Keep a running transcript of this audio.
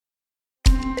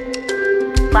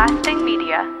Lasting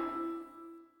Media.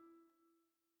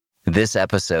 This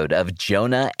episode of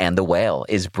Jonah and the Whale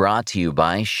is brought to you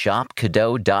by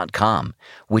ShopCadeau.com,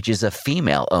 which is a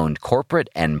female-owned corporate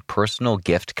and personal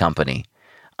gift company.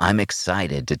 I'm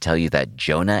excited to tell you that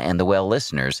Jonah and the Whale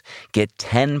listeners get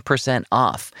 10%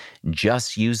 off.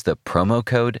 Just use the promo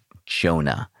code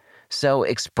JONAH. So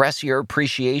express your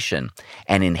appreciation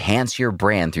and enhance your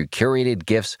brand through curated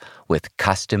gifts with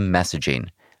custom messaging.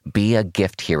 Be a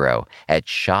gift hero at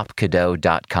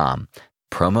ShopCadeau.com.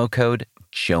 Promo code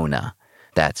JONAH.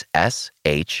 That's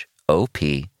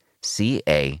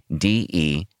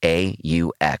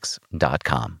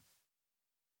ShopCadeaux.com.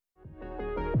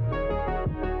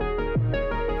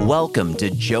 Welcome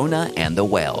to Jonah and the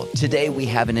Whale. Today we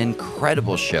have an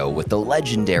incredible show with the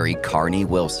legendary Carnie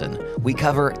Wilson. We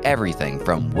cover everything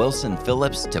from Wilson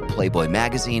Phillips to Playboy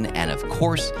magazine and, of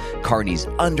course, Carnie's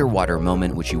underwater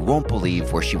moment, which you won't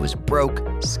believe, where she was broke,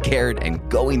 scared, and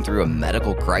going through a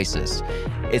medical crisis.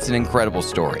 It's an incredible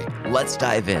story. Let's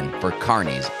dive in for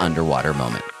Carnie's underwater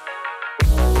moment.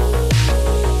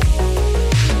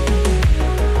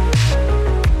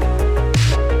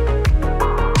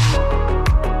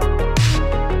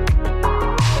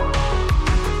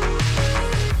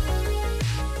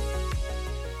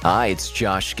 Hi, it's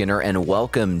Josh Skinner, and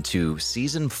welcome to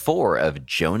Season 4 of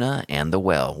Jonah and the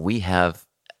Whale. We have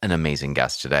an amazing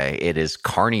guest today. It is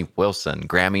Carnie Wilson,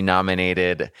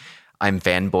 Grammy-nominated. I'm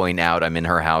fanboying out. I'm in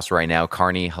her house right now.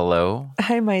 Carnie, hello.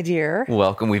 Hi, my dear.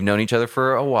 Welcome. We've known each other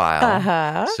for a while.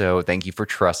 Uh-huh. So thank you for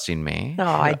trusting me. Oh,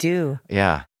 I do.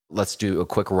 Yeah. Let's do a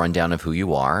quick rundown of who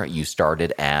you are. You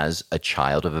started as a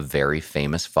child of a very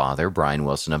famous father, Brian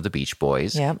Wilson of the Beach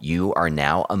Boys. Yep. You are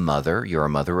now a mother. You're a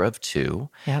mother of two.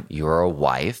 Yep. You're a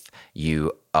wife.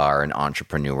 You are an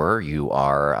entrepreneur. You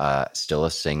are still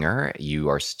a singer. You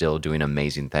are still doing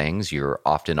amazing things. You're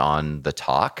often on the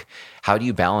talk. How do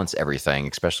you balance everything,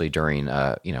 especially during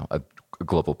a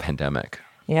global pandemic?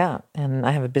 Yeah, and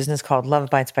I have a business called Love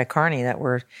Bites by Carnie that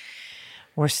we're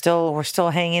still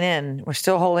hanging in. We're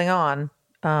still holding on.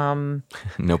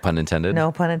 No pun intended.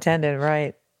 No pun intended.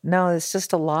 Right. No, it's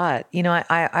just a lot. You know,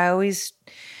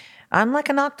 I'm like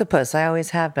an octopus. I always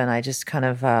have been. I just kind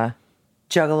of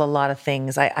juggle a lot of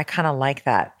things. I kind of like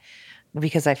that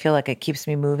because I feel like it keeps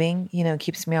me moving. You know, it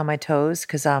keeps me on my toes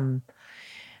because I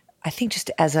think just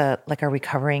as a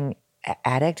recovering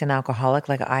addict and alcoholic,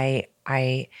 like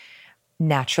I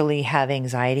naturally have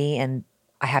anxiety and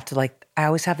I have to I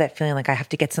always have that feeling like I have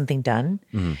to get something done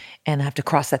and I have to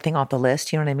cross that thing off the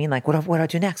list. You know what I mean? Like, what do I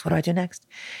do next? What do I do next?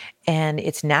 And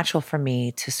it's natural for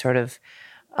me to sort of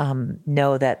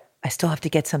know that I still have to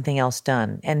get something else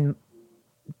done. And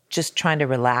just trying to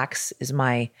relax is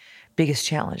my biggest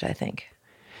challenge, I think.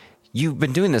 You've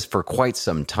been doing this for quite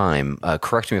some time.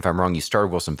 Correct me if I'm wrong. You started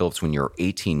Wilson Phillips when you were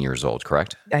 18 years old,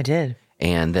 correct? I did.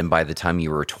 And then by the time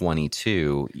you were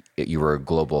 22, you were a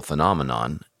global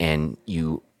phenomenon, and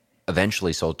you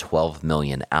eventually sold 12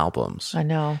 million albums. I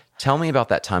know. Tell me about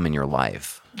that time in your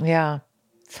life. Yeah.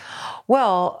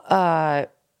 Well, I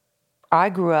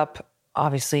grew up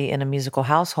obviously in a musical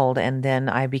household, and then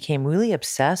I became really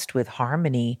obsessed with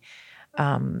harmony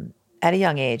at a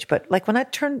young age. But like when I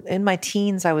turned in my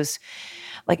teens, I was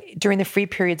like during the free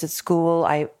periods at school,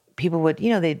 people would,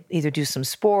 they'd either do some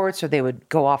sports or they would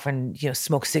go off and,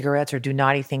 smoke cigarettes or do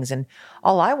naughty things. And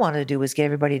all I wanted to do was get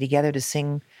everybody together to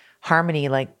sing harmony,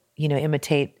 like,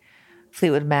 imitate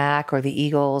Fleetwood Mac or the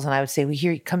Eagles. And I would say, well,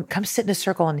 here, come sit in a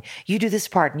circle and you do this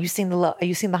part and you sing the low,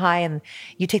 you sing the high and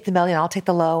you take the melody and I'll take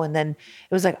the low. And then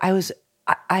it was like,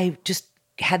 I just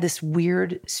had this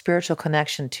weird spiritual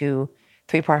connection to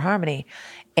 3-part harmony.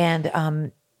 And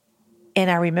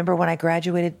I remember when I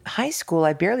graduated high school,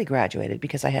 I barely graduated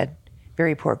because I had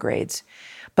very poor grades.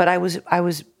 But I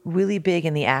was really big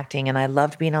in the acting and I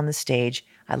loved being on the stage.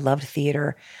 I loved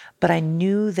theater. But I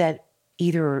knew that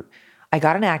either I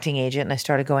got an acting agent and I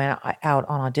started going out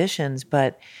on auditions,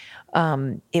 but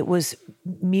it was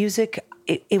music.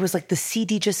 It was like the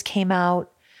CD just came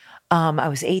out. I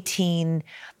was 18.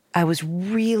 I was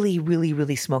really, really,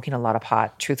 really smoking a lot of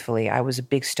pot, truthfully. I was a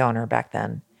big stoner back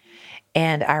then.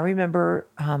 And I remember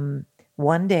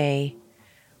one day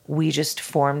we just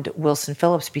formed Wilson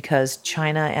Phillips because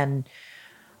China and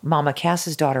Mama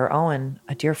Cass's daughter, Owen,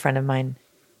 a dear friend of mine,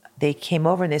 they came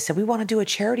over and they said, we want to do a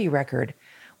charity record.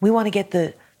 We want to get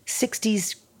the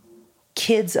 60s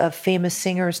kids of famous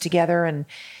singers together and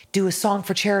do a song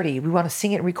for charity. We want to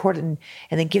sing it and record it and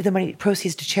then give the money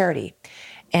proceeds to charity.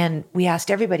 And we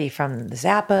asked everybody from the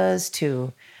Zappas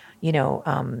to,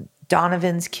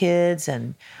 Donovan's kids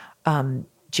and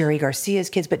Jerry Garcia's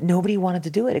kids, but nobody wanted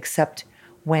to do it except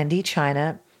Wendy,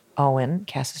 China, Owen,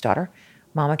 Cass's daughter,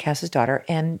 Mama Cass's daughter,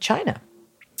 and China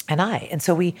and I. And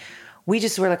so we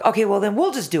just were like, okay, well then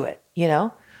we'll just do it, you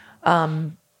know?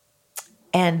 And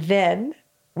then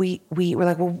we were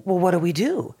like, well, what do we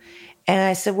do? And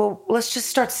I said, well, let's just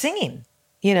start singing,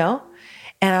 you know?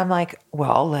 And I'm like,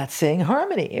 well, let's sing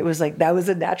harmony. It was like, that was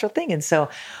a natural thing. And so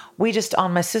we just,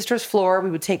 on my sister's floor,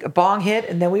 we would take a bong hit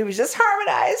and then we would just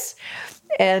harmonize.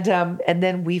 And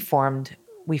then we formed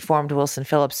Wilson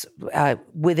Phillips.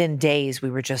 Within days,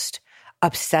 we were just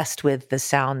obsessed with the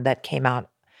sound that came out.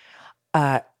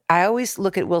 I always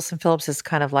look at Wilson Phillips as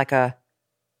kind of like a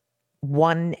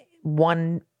one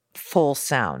full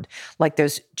sound. Like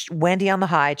there's Wendy on the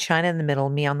high, China in the middle,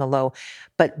 me on the low.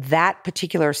 But that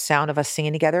particular sound of us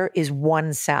singing together is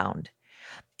one sound.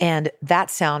 And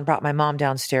that sound brought my mom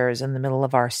downstairs in the middle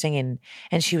of our singing.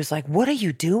 And she was like, what are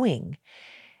you doing?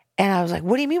 And I was like,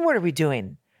 what do you mean, what are we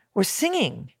doing? We're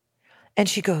singing. And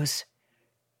she goes,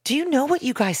 do you know what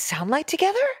you guys sound like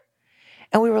together?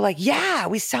 And we were like, yeah,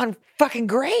 we sound fucking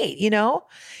great, you know?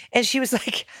 And she was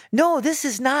like, no, this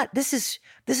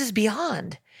is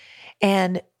beyond.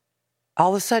 And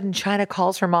all of a sudden, China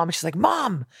calls her mom and she's like,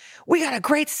 Mom, we got a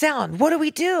great sound. What do we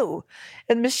do?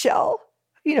 And Michelle,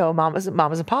 you know, mamas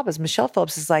and papas, Michelle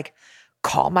Phillips is like,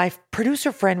 call my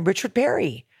producer friend, Richard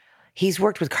Berry. He's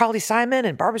worked with Carly Simon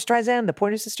and Barbra Streisand, the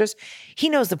Pointer Sisters. He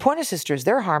knows the Pointer Sisters,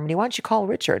 their harmony. Why don't you call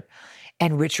Richard?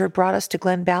 And Richard brought us to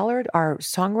Glenn Ballard, our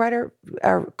songwriter,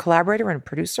 our collaborator and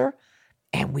producer.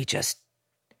 And we just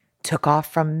took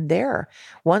off from there.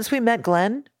 Once we met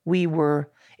Glenn,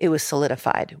 it was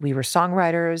solidified. We were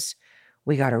songwriters.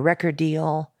 We got a record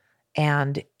deal.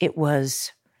 And it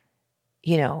was,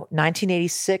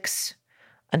 1986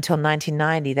 until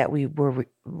 1990 that we were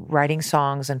writing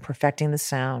songs and perfecting the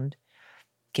sound,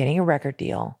 getting a record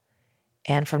deal.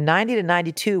 And from 90 to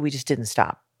 92, we just didn't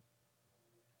stop.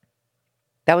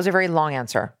 That was a very long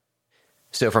answer.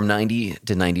 So from 90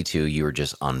 to 92, you were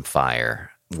just on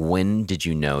fire. When did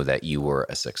you know that you were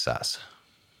a success?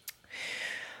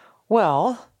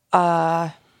 Well,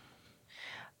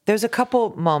 there's a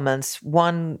couple moments.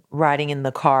 One, riding in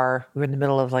the car, we were in the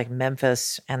middle of like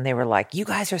Memphis, and they were like, you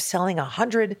guys are selling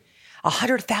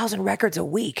 100,000 records a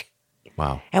week.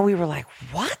 Wow. And we were like,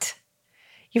 what?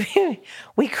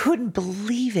 We couldn't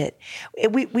believe it.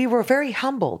 We were very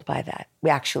humbled by that.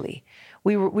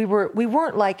 We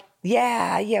weren't like,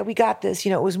 yeah, we got this.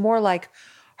 It was more like,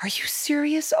 are you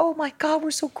serious? Oh my God,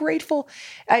 we're so grateful.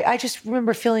 I just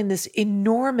remember feeling this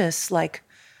enormous like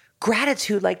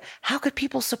gratitude. Like, how could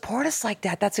people support us like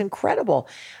that? That's incredible.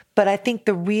 But I think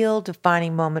the real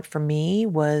defining moment for me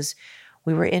was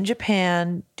we were in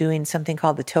Japan doing something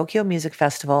called the Tokyo Music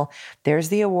Festival. There's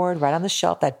the award right on the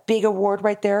shelf, that big award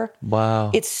right there.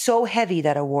 Wow. It's so heavy,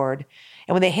 that award.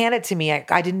 And when they handed it to me,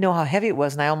 I didn't know how heavy it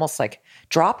was, and I almost like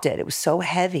dropped it. It was so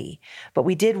heavy. But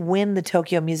we did win the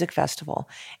Tokyo Music Festival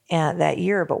that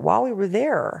year. But while we were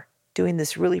there doing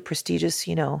this really prestigious,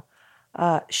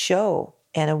 show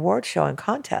and award show and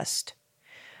contest,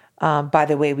 by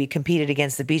the way, we competed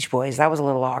against the Beach Boys. That was a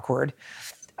little awkward.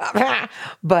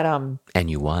 But and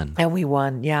you won. And we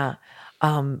won, yeah.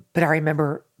 But I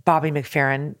remember Bobby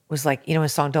McFerrin was like,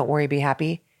 his song "Don't Worry, Be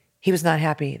Happy." He was not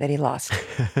happy that he lost.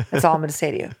 That's all I'm going to say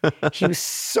to you. He was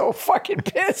so fucking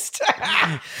pissed.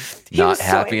 Not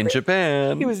happy in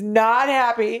Japan. He was not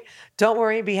happy. Don't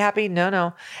worry, be happy.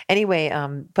 No. Anyway,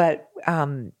 it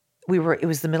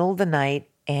was the middle of the night,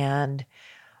 and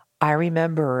I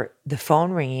remember the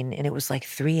phone ringing, and it was like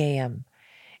 3 a.m.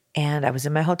 And I was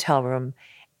in my hotel room,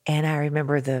 and I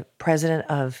remember the president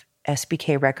of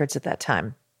SBK Records at that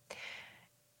time,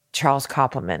 Charles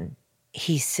Koppelman.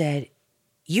 He said,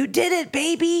 "You did it,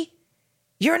 baby.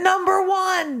 You're number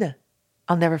one."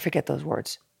 I'll never forget those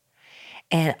words.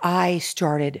 And I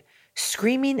started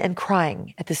screaming and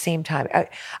crying at the same time.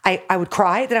 I would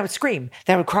cry, then I would scream.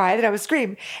 Then I would cry, then I would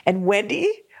scream. And Wendy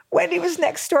was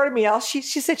next door to me. She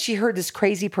said she heard this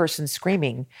crazy person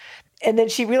screaming. And then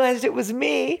she realized it was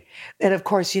me. And of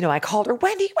course, I called her,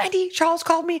 Wendy, Charles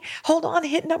called me. Hold on,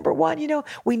 hit number one.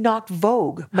 We knocked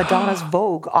Vogue, Madonna's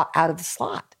Vogue, out of the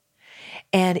slot.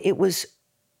 And it was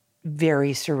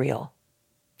very surreal.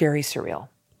 Very surreal.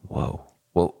 Whoa.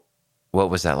 Well,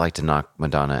 what was that like to knock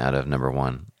Madonna out of number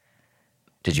one?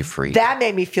 Did you freak? That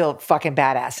made me feel fucking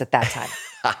badass at that time.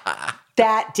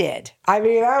 That did. I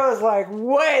mean, I was like,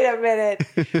 wait a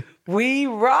minute. We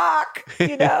rock. We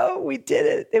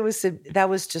did it. That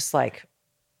was just like,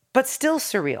 but still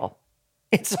surreal.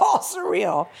 It's all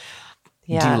surreal.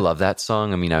 Yeah. Do you love that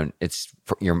song? I mean, it's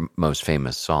your most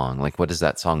famous song. Like, what does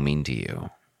that song mean to you?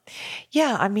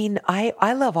 Yeah, I mean,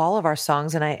 I love all of our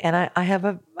songs, and I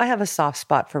have a soft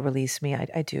spot for Release Me.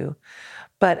 I do,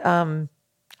 but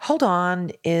Hold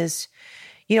On is,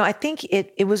 I think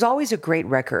it was always a great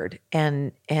record.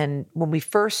 And when we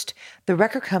first, the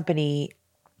record company,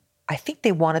 I think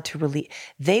they wanted to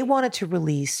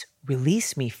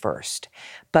release me first,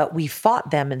 but we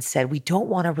fought them and said, we don't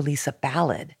want to release a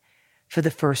ballad for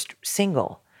the first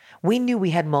single. We knew we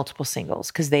had multiple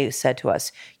singles because they said to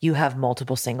us, you have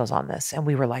multiple singles on this. And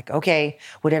we were like, okay,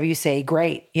 whatever you say,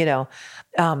 great,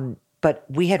 but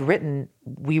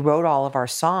we wrote all of our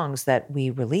songs that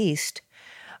we released.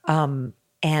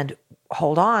 And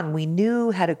Hold On, we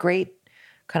knew had a great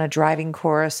kind of driving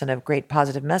chorus and a great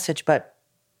positive message, but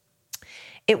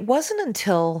it wasn't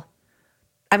until,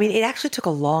 it actually took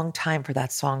a long time for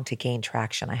that song to gain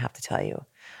traction, I have to tell you.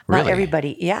 Not Really?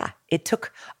 everybody, yeah, it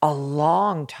took a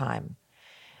long time.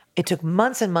 It took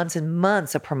months and months and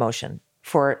months of promotion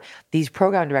for these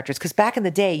program directors. Because back in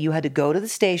the day, you had to go to the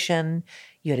station,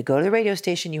 you had to go to the radio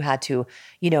station, you had to,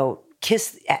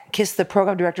 kiss the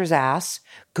program director's ass,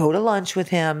 go to lunch with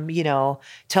him,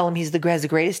 tell him has the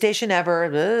greatest station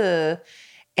ever,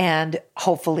 and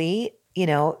hopefully,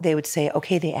 they would say,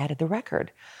 okay, they added the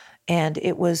record. And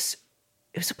it was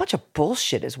a bunch of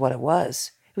bullshit is what it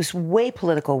was. It was way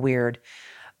political weird,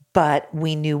 but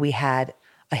we knew we had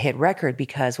a hit record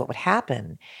because what would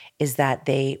happen is that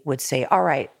they would say, all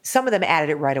right, some of them added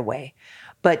it right away,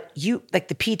 but the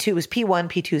P2 was P1,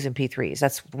 P2s, and P3s.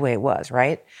 That's the way it was,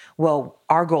 right? Well,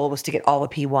 our goal was to get all the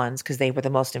P1s because they were the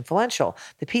most influential.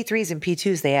 The P3s and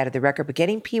P2s, they added the record, but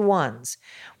getting P1s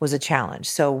was a challenge.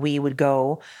 So we would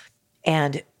go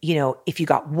and, if you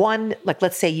got one,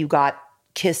 let's say you got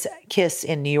Kiss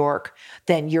in New York,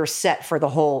 then you're set for the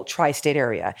whole tri-state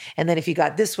area. And then if you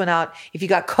got this one out, if you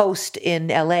got Coast in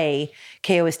LA,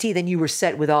 KOST, then you were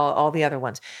set with all the other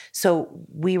ones. So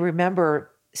we remember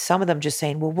some of them just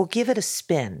saying, well, we'll give it a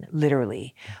spin,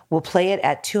 literally. We'll play it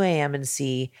at 2 a.m. and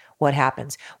see what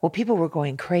happens. Well, people were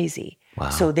going crazy. Wow.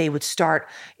 So they would start,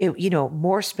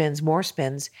 more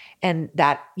spins. And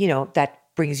that, that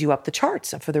brings you up the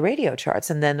charts for the radio charts.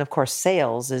 And then, of course,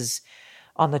 sales is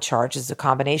on the charts is a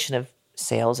combination of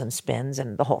sales and spins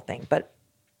and the whole thing. But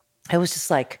it was just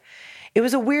like, it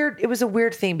was a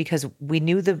weird thing because we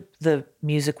knew the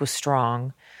music was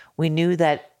strong. We knew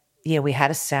that, we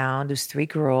had a sound. It was three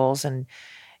girls and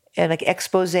like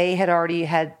Expose had already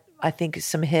had, I think,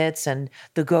 some hits, and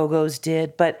the Go-Go's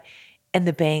did, and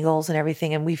the Bangles and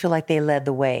everything. And we feel like they led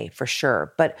the way for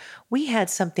sure. But we had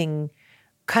something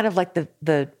kind of like the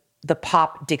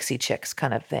pop Dixie Chicks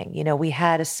kind of thing. We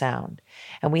had a sound,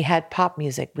 and we had pop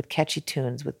music with catchy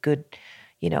tunes, with good,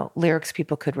 lyrics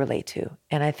people could relate to.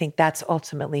 And I think that's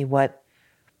ultimately that's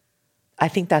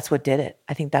what did it.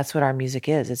 I think that's what our music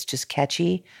is. It's just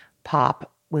catchy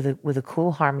pop with a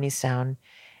cool harmony sound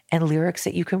and lyrics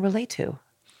that you can relate to.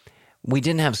 We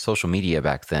didn't have social media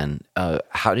back then.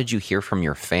 How did you hear from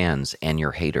your fans and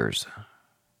your haters?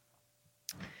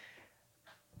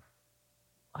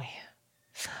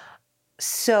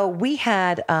 So we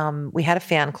had a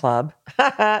fan club.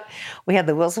 We had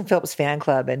the Wilson Phillips fan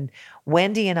club, and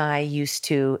Wendy and I used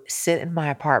to sit in my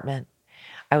apartment.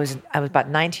 I was about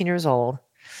 19 years old,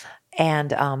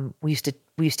 and we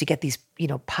used to get these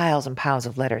piles and piles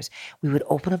of letters. We would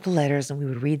open up the letters and we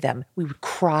would read them. We would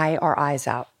cry our eyes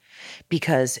out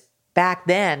because back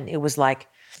then it was like,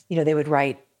 they would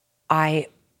write, I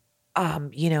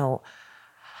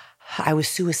was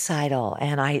suicidal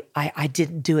and I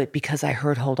didn't do it because I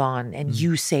heard Hold On and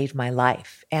you saved my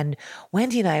life. And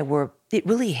Wendy and I it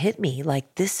really hit me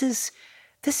like this is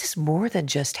more than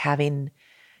just having,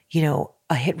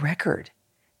 a hit record.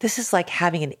 This is like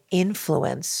having an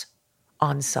influence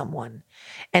on someone.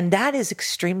 And that is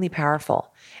extremely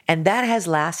powerful. And that has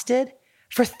lasted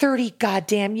for 30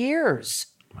 goddamn years.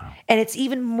 Wow. And it's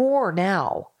even more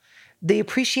now. The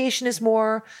appreciation is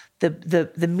more,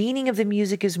 the meaning of the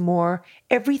music is more,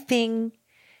 everything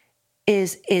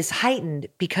is heightened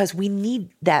because we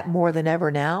need that more than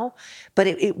ever now. But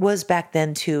it was back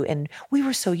then too. And we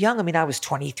were so young. I was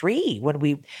 23 when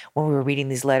we were reading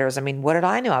these letters. What did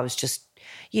I know? I was just,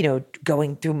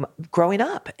 growing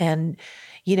up. And,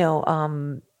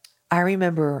 I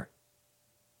remember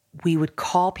we would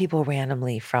call people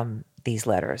randomly from these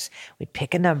letters. We'd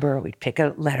pick a number, we'd pick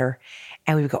a letter,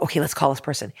 and we would go, okay, let's call this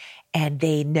person. And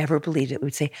they never believed it.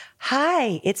 We'd say,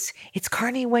 hi, it's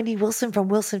Carney and Wendy Wilson from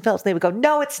Wilson Phillips. They would go,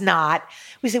 no, it's not.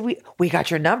 We said, we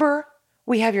got your number.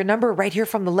 We have your number right here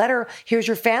from the letter. Here's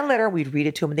your fan letter. We'd read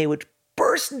it to them and they would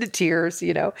burst into tears,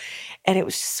 and it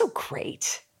was just so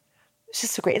great. It's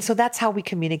just so great. And so that's how we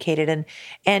communicated.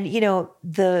 And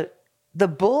the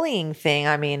bullying thing,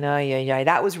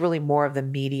 that was really more of the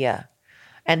media.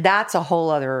 And that's a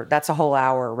whole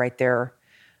hour right there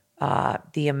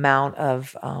the amount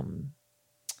of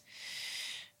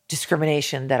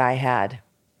discrimination that I had,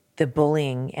 the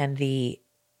bullying, and the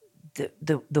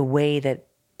way that,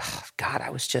 oh God, I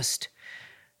was just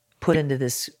put into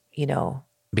this,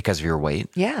 Because of your weight?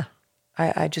 Yeah.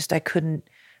 I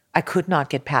could not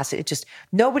get past it. It just,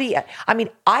 nobody, I mean,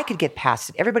 I could get past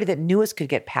it. Everybody that knew us could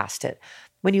get past it.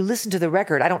 When you listen to the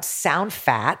record, I don't sound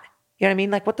fat. You know what I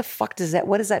mean? Like, what the fuck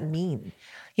what does that mean?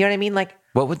 You know what I mean? Like,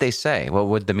 what would they say? What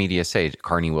would the media say?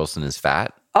 Carney Wilson is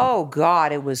fat? oh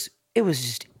God, it was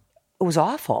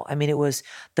awful. I mean, it was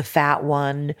the fat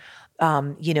one,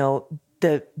 the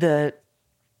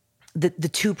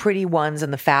two pretty ones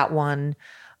and the fat one,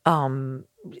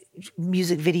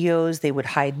 music videos, they would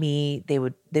hide me. They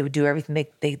would do everything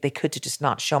they could to just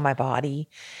not show my body.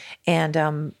 And,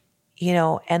 and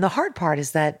the hard part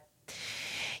is that,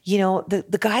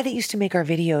 the guy that used to make our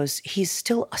videos, he's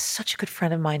still such a good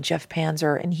friend of mine, Jeff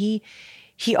Panzer. And he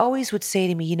always would say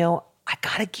to me, I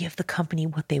got to give the company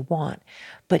what they want,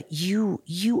 but you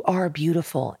are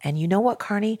beautiful. And you know what,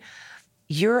 Carney?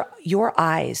 Your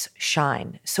eyes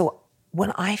shine. So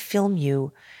when I film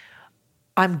you,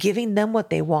 I'm giving them what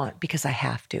they want because I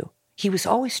have to. He was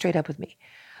always straight up with me.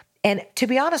 And to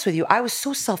be honest with you, I was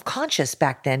so self-conscious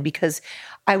back then because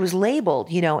I was labeled,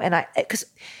 because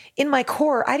in my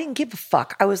core, I didn't give a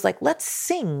fuck. I was like, let's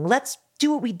sing, let's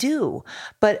do what we do.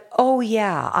 But oh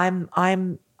yeah, I'm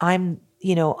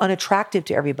unattractive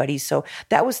to everybody. So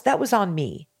that was on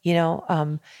me,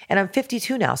 and I'm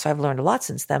 52 now. So I've learned a lot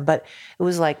since then, but it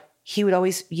was like, he would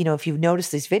always, if you've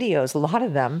noticed these videos, a lot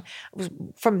of them was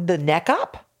from the neck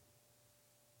up,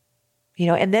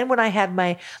 and then when I had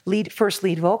my first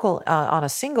lead vocal on a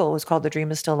single, it was called The Dream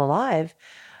Is Still Alive.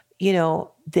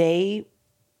 They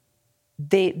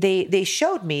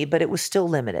showed me, but it was still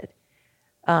limited.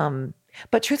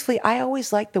 But truthfully, I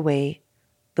always liked the way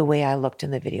I looked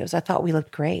in the videos. I thought we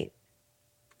looked great.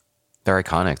 They're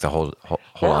iconic. The whole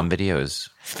on video is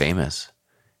famous.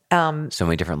 So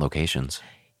many different locations.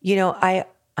 I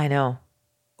know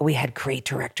we had great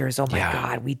directors. Oh my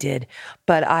God, we did.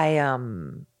 But I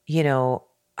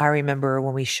remember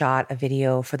when we shot a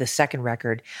video for the second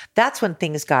record, that's when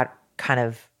things got kind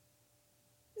of,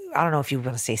 I don't know if you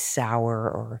want to say sour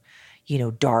or,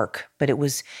 dark, but it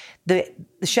was the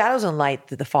Shadows and Light,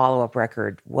 the follow-up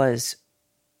record was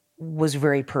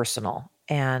very personal.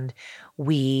 And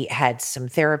we had some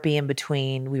therapy in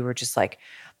between. We were just like,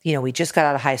 we just got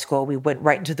out of high school. We went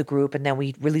right into the group and then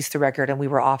we released the record and we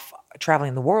were off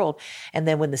traveling the world. And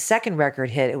then when the second record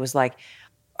hit, it was like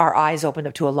our eyes opened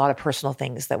up to a lot of personal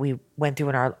things that we went through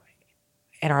in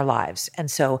our lives. And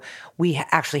so we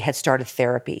actually had started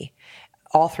therapy.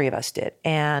 All three of us did.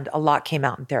 And a lot came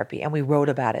out in therapy and we wrote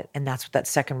about it. And that's what that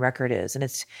second record is.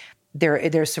 And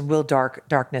there's some real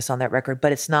darkness on that record,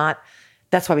 but it's not,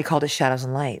 that's why we called it Shadows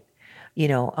and Light.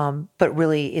 But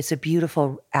really it's a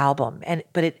beautiful album.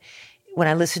 But when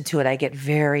I listen to it, I get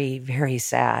very, very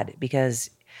sad because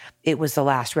it was the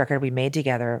last record we made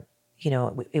together.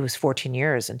 It was 14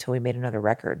 years until we made another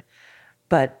record.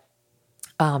 But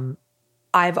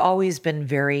I've always been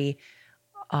very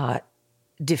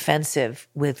defensive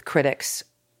with critics,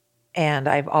 and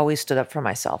I've always stood up for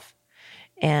myself.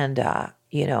 And, and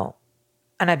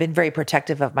I've been very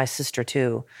protective of my sister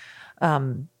too.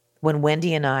 When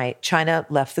Wendy and China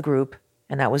left the group,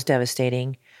 and that was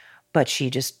devastating, but she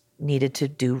just needed to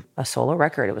do a solo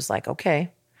record. It was like,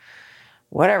 okay,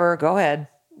 whatever, go ahead.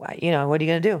 What are you going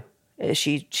to do?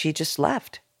 She just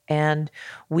left, and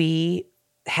we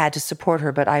had to support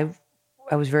her, but I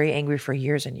was very angry for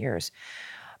years and years.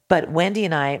 But Wendy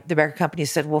and the record company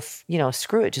said, well,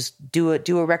 screw it, just do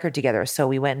a record together. So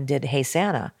we went and did Hey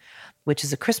Santa, which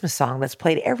is a Christmas song that's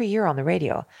played every year on the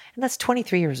radio. And that's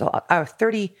 23 years old.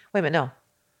 30, wait a minute, no.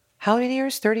 How many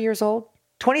years? 30 years old?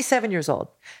 27 years old.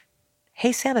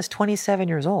 Hey Santa's 27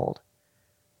 years old.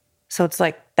 So it's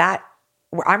like that.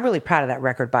 I'm really proud of that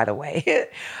record, by the way.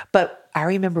 But I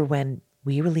remember when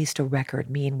we released a record,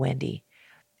 me and Wendy.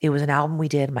 It was an album we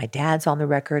did. My dad's on the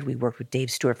record. We worked with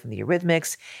Dave Stewart from the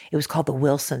Eurythmics. It was called The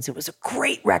Wilsons. It was a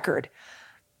great record.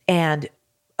 And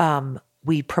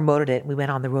we promoted it. We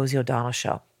went on the Rosie O'Donnell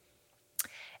show.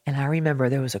 And I remember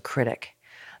there was a critic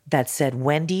that said,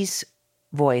 Wendy's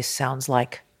voice sounds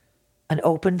like an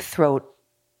open throat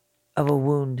of a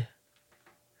wound.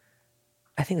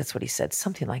 I think that's what he said,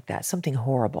 something like that, something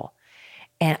horrible.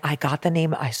 And I got the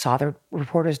name. I saw the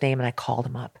reporter's name and I called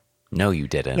him up. No, you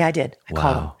didn't. Yeah, I did. I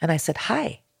called him and I said,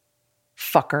 hi,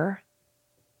 fucker.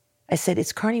 I said,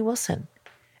 it's Carney Wilson.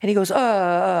 And he goes,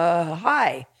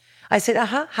 hi. I said,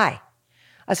 hi.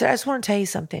 I said, I just want to tell you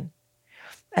something.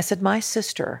 I said, my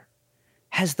sister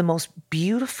has the most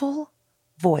beautiful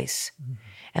voice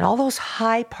and all those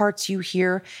high parts you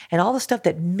hear and all the stuff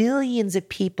that millions of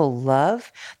people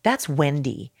love, that's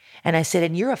Wendy. And I said,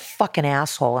 and you're a fucking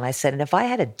asshole. And I said, and if I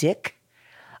had a dick,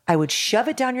 I would shove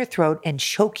it down your throat and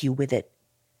choke you with it.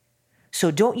 So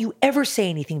don't you ever say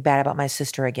anything bad about my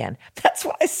sister again. That's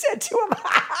what I said to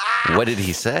him. What did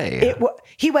he say?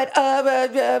 He went,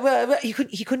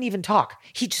 he couldn't even talk.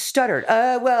 He just stuttered.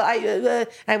 I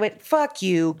went, fuck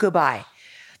you, goodbye.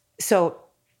 So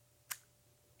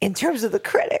in terms of the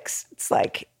critics, it's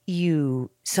like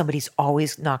somebody's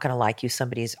always not going to like you.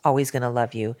 Somebody's always going to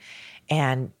love you.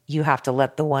 And you have to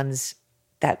let the ones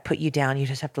that put you down, you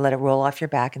just have to let it roll off your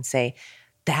back and say,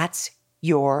 that's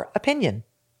your opinion.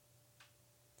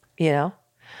 You know?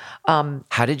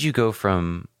 How did you go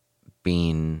from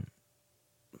being,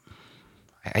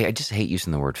 I just hate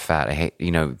using the word fat. I hate,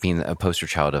 being a poster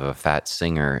child of a fat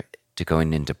singer to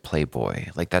going into Playboy.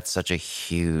 Like that's such a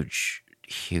huge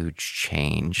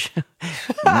change.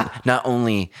 Not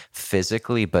only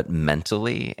physically, but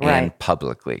mentally and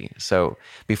publicly. So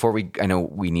I know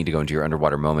we need to go into your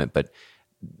underwater moment, but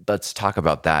let's talk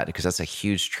about that because that's a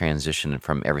huge transition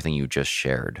from everything you just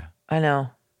shared. I know.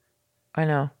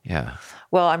 Yeah.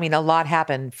 Well, I mean, a lot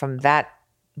happened from that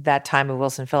time of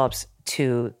Wilson Phillips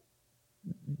to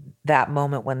that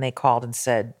moment when they called and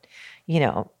said,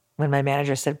 when my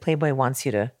manager said, Playboy wants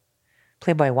you.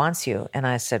 And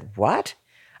I said, what?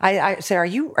 I said, are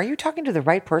you talking to the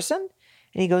right person?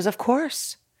 And he goes, of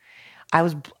course.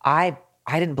 I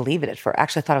didn't believe it at first.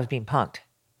 Actually, I thought I was being punked.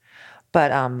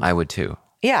 But I would too.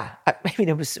 Yeah. I mean,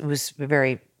 it was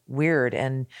very weird.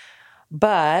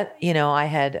 But I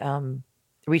had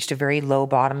reached a very low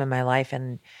bottom in my life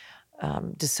and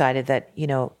decided that,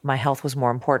 my health was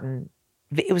more important.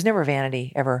 It was never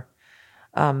vanity, ever.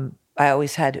 I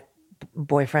always had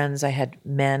boyfriends, I had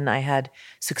men, I had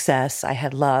success, I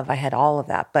had love, I had all of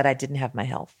that, but I didn't have my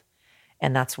health.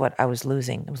 And that's what I was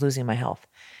losing. I was losing my health.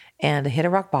 And I hit a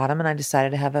rock bottom and I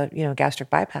decided to have a, gastric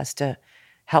bypass to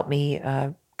help me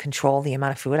control the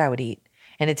amount of food I would eat.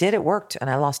 And it did, it worked. And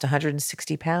I lost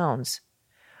 160 pounds.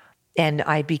 And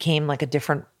I became like a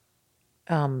different,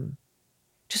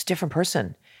 just different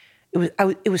person.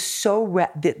 It was so,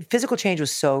 the physical change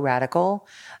was so radical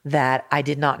that I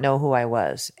did not know who I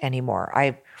was anymore.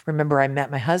 I remember I met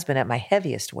my husband at my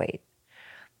heaviest weight.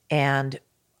 And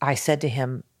I said to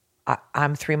him,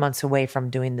 I'm 3 months away from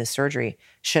doing this surgery.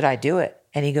 Should I do it?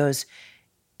 And he goes,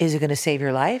 is it going to save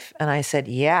your life? And I said,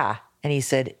 yeah. And he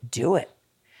said, do it.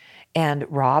 And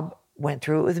Rob went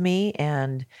through it with me.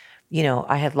 And,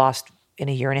 I had lost, in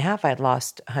a year and a half, I had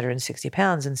lost 160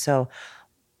 pounds. And so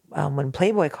when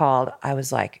Playboy called, I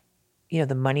was like,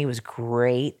 the money was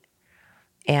great.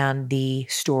 And the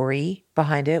story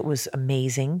behind it was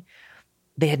amazing.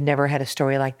 They had never had a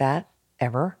story like that,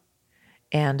 ever.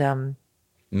 And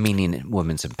meaning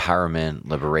women's empowerment,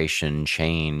 liberation,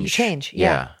 change. Change,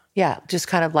 yeah. Yeah, just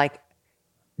kind of like,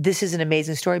 this is an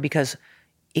amazing story because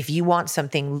if you want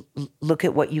something, look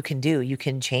at what you can do. You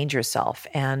can change yourself.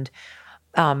 And,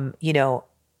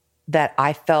 that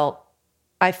I felt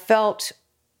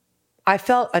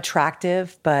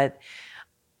attractive, but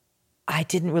I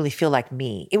didn't really feel like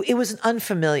me. It was an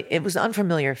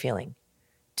unfamiliar feeling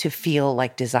to feel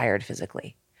like desired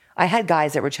physically. I had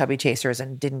guys that were chubby chasers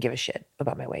and didn't give a shit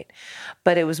about my weight,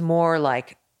 but it was more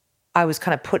like I was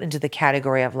kind of put into the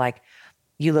category of like,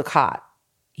 you look hot,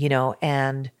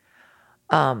 and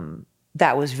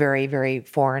that was very, very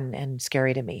foreign and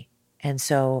scary to me. And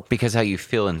so, because how you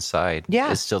feel inside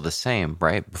Yeah. is still the same,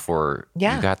 right? Before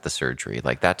Yeah. you got the surgery,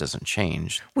 like that doesn't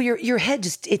change. well, your head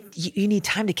just you need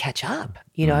time to catch up.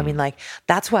 I mean, like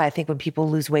that's why I think when people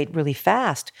lose weight really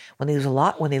fast, when they lose a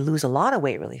lot of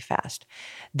weight really fast,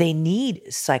 they need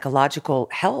psychological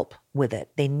help with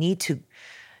it. They need to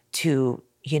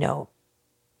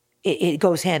it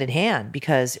goes hand in hand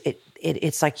because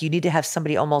it's like you need to have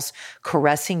somebody almost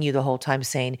caressing you the whole time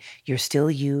saying, you're still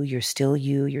you, you're still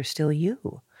you, you're still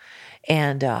you.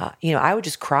 And, I would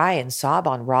just cry and sob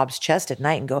on Rob's chest at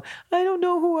night and go, I don't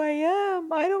know who I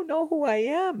am. I don't know who I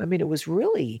am. I mean, it was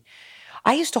really,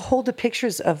 I used to hold the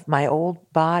pictures of my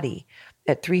old body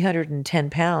at 310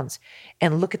 pounds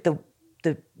and look at the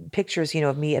pictures,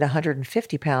 of me at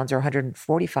 150 pounds or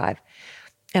 145.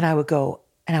 And I would go,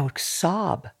 and I would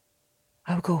sob.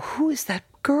 I would go, who is that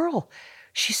girl?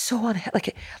 She's so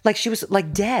unhappy. Like she was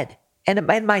like dead. And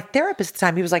my therapist at the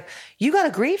time, he was like, you got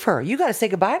to grieve her. You got to say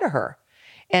goodbye to her.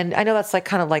 And I know that's like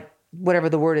kind of like whatever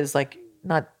the word is, like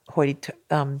not hoity.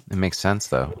 It makes sense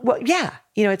though. Well, yeah.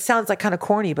 It sounds like kind of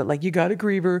corny, but like you got to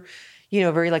grieve her,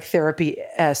 very like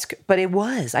therapy-esque. But it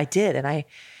was, I did.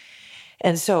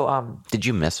 And so. Did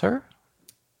you miss her?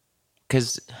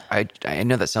 Because I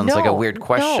know that sounds like a weird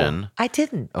question. No, I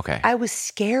didn't. Okay. I was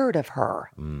scared of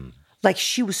her. Like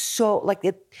she was so like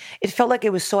it felt like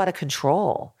it was so out of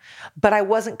control. But I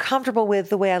wasn't comfortable with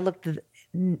the way I looked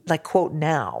like quote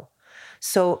now.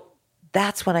 So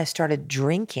that's when I started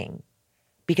drinking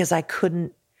because I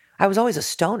was always a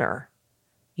stoner,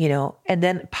 and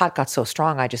then pot got so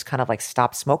strong, I just kind of like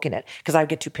stopped smoking it because I would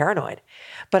get too paranoid.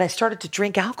 But I started to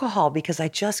drink alcohol because I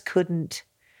just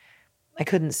I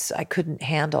couldn't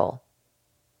handle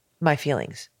my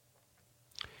feelings.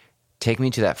 Take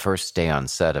me to that first day on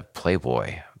set of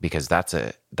Playboy, because that's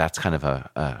kind of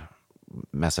a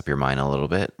mess up your mind a little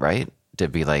bit, right? To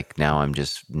be like, now I'm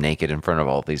just naked in front of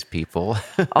all these people.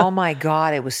 Oh my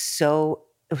God, it was so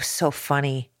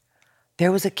funny.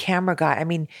 There was a camera guy. I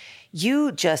mean,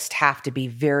 you just have to be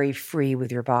very free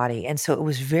with your body. And so it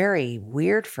was very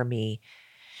weird for me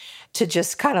to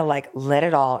just kind of like let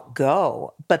it all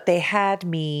go. But they had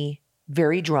me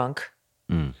very drunk.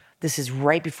 This is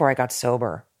right before I got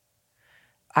sober.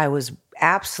 I was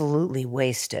absolutely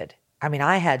wasted. I mean,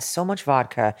 I had so much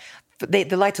vodka. They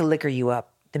like to liquor you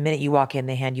up. The minute you walk in,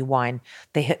 they hand you wine.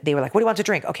 They were like, what do you want to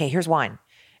drink? Okay, here's wine.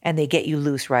 And they get you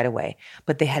loose right away.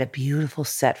 But they had a beautiful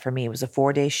set for me. It was a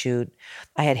 4-day shoot.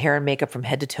 I had hair and makeup from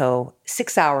head to toe,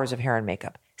 6 hours of hair and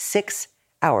makeup, 6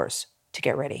 hours to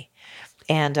get ready.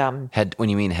 And when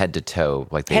you mean head to toe,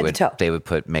 like they would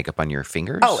put makeup on your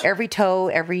fingers? Oh, every toe,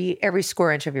 every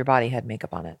square inch of your body had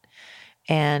makeup on it.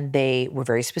 And they were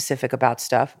very specific about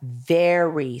stuff,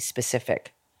 very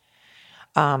specific.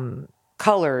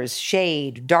 Colors,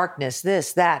 shade, darkness,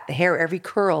 this, that, the hair, every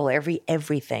curl,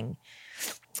 everything.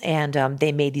 And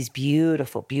they made these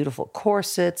beautiful, beautiful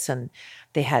corsets, and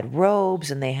they had robes,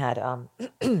 and they had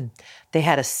they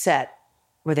had a set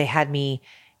where they had me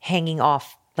hanging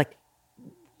off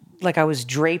like I was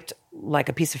draped like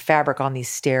a piece of fabric on these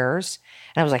stairs,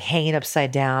 and I was like hanging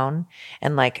upside down,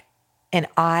 and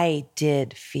I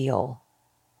did feel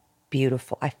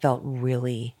beautiful. I felt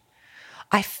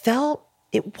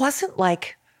it wasn't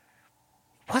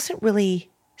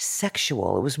really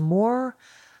sexual. It was more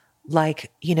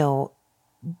like,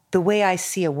 the way I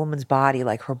see a woman's body,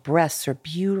 like her breasts are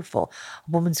beautiful,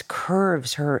 a woman's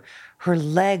curves, her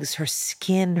legs, her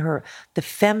skin, the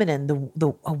feminine,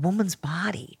 a woman's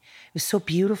body. It was so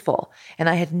beautiful. And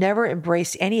I had never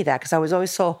embraced any of that because I was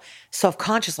always so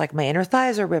self-conscious, like my inner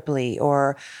thighs are ripply,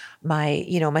 or my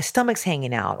stomach's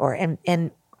hanging out,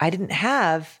 and I didn't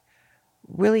have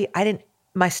really,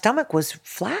 my stomach was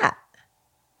flat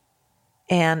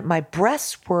and my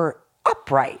breasts were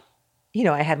upright.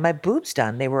 I had my boobs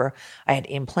done. I had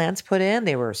implants put in.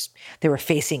 They were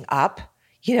facing up,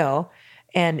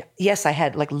 and yes, I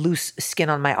had like loose skin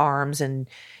on my arms and,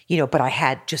 but I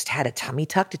had just had a tummy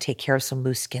tuck to take care of some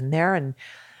loose skin there. And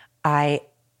I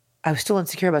was still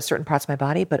insecure about certain parts of my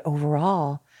body, but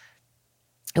overall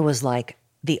it was like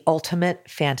the ultimate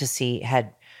fantasy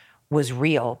was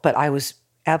real, but I was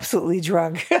absolutely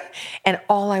drunk and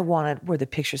all I wanted were the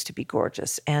pictures to be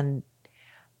gorgeous. And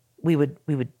we would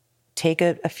take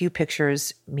a few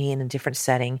pictures, me in a different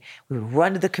setting. We would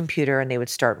run to the computer and they would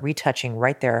start retouching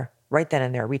right then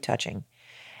and there, retouching.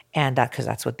 And because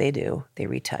that's what they do. They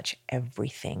retouch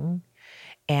everything.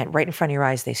 And right in front of your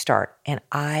eyes, they start. And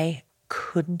I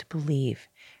couldn't believe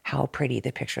how pretty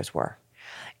the pictures were.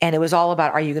 And it was all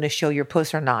about, are you going to show your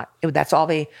puss or not? That's all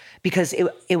because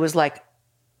it was like,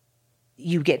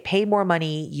 you get paid more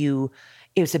money.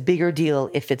 It was a bigger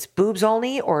deal if it's boobs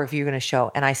only or if you're going to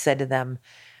show. And I said to them,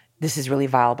 this is really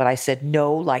vile, but I said,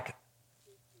 no, like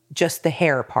just the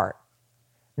hair part,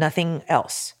 nothing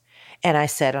else. And I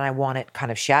said, and I want it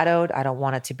kind of shadowed. I don't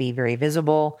want it to be very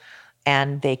visible.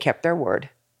 And they kept their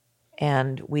word.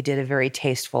 And we did a very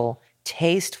tasteful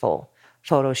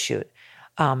photo shoot.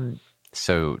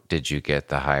 So did you get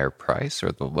the higher price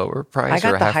or the lower price?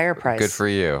 I got the higher price. Good for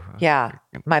you. Yeah.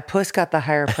 My puss got the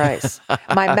higher price.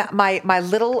 My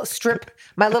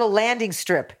little landing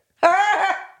strip.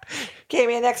 Gave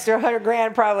me an extra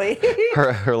 $100,000 probably.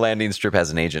 her landing strip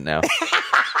has an agent now.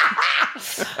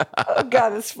 Oh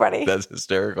God, that's funny. That's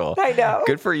hysterical. I know.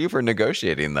 Good for you for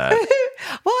negotiating that.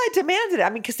 Well, I demanded it. I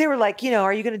mean, because they were like,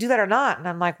 are you going to do that or not? And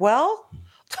I'm like, well,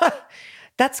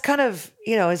 that's kind of,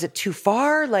 is it too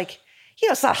far? Like,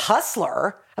 it's not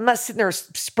Hustler. I'm not sitting there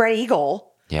spread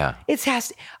eagle. Yeah.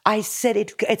 I said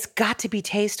it's got to be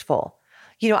tasteful.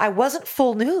 I wasn't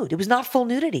full nude. It was not full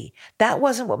nudity. That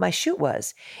wasn't what my shoot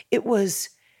was. It was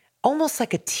almost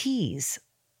like a tease,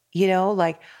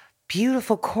 like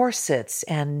beautiful corsets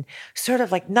and sort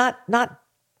of like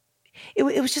it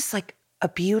was just like a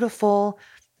beautiful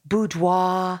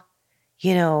boudoir,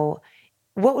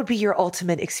 what would be your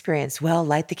ultimate experience? Well,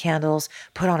 light the candles,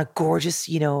 put on a gorgeous,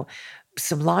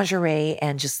 some lingerie,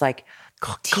 and just like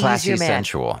tease Classy, your man.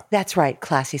 sensual. That's right,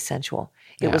 classy, sensual.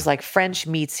 It Yeah. was like French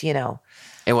meets,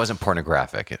 It wasn't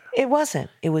pornographic. It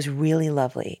wasn't. It was really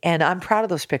lovely. And I'm proud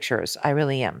of those pictures. I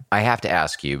really am. I have to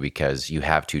ask you, because you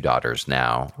have 2 daughters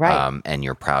now, Right. And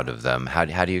you're proud of them. How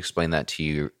do you explain that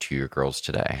to your girls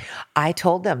today? I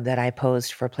told them that I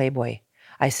posed for Playboy.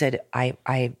 I said I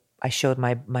showed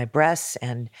my breasts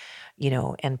and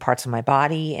and parts of my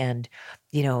body, and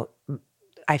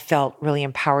I felt really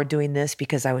empowered doing this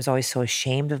because I was always so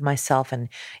ashamed of myself, and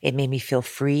it made me feel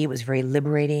free. It was very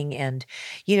liberating. And,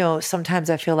 sometimes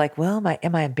I feel like, well,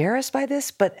 am I embarrassed by this?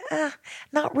 But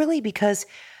not really, because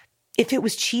if it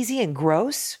was cheesy and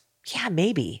gross, yeah,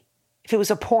 maybe. If it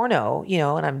was a porno,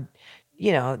 and I'm,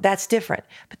 that's different.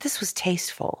 But this was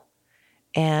tasteful,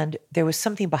 and there was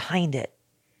something behind it.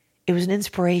 It was an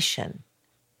inspiration.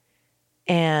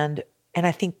 And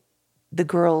I think the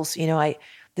girls,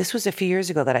 this was a few years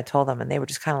ago that I told them, and they were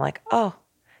just kind of like, oh,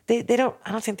 I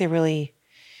don't think they really,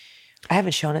 I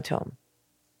haven't shown it to them.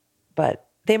 But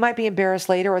they might be embarrassed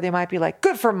later, or they might be like,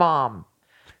 good for mom,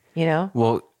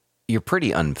 Well, you're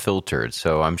pretty unfiltered,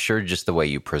 so I'm sure just the way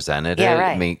you presented Yeah, it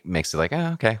right. makes it like,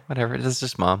 oh, okay, whatever. This is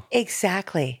just mom,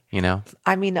 Exactly.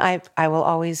 I mean, I've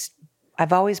always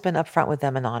been upfront with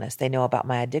them and honest. They know about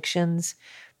my addictions.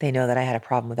 They know that I had a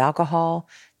problem with alcohol.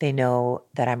 They know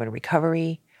that I'm in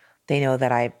recovery. They know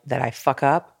that I fuck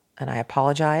up and I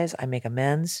apologize. I make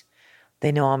amends.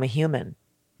 They know I'm a human,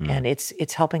 and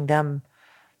it's helping them,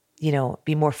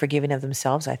 be more forgiving of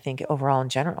themselves. I think overall in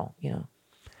general,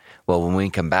 Well, when we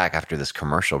come back after this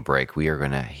commercial break, we are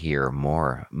going to hear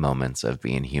more moments of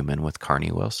being human with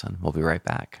Carney Wilson. We'll be right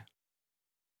back.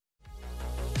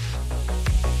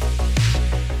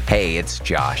 Hey, it's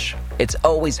Josh. It's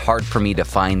always hard for me to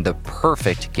find the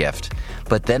perfect gift,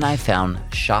 but then I found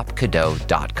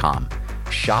ShopCadeau.com.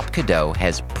 Shop Cadeau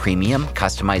has premium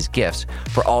customized gifts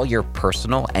for all your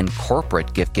personal and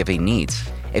corporate gift-giving needs.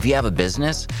 If you have a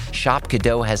business, Shop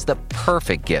Cadeau has the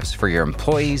perfect gifts for your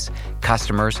employees,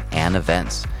 customers, and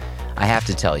events. I have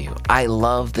to tell you, I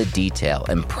love the detail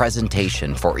and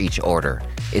presentation for each order.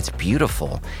 It's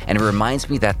beautiful, and it reminds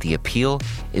me that the appeal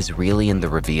is really in the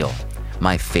reveal.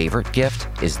 My favorite gift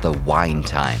is the wine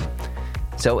time.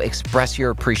 So express your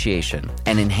appreciation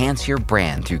and enhance your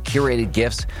brand through curated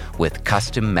gifts with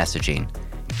custom messaging.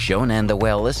 Jonah and the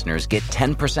Whale listeners get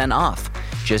 10% off.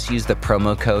 Just use the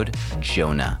promo code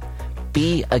JONAH.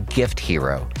 Be a gift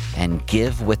hero and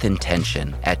give with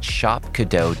intention at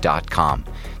shopcadeau.com.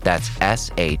 That's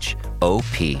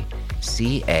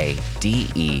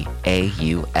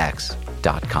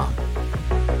ShopCadeaux.com.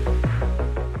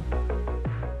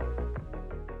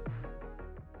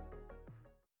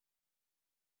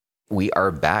 We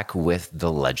are back with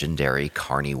the legendary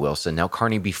Carney Wilson. Now,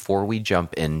 Carney, before we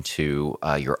jump into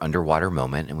your underwater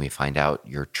moment and we find out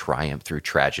your triumph through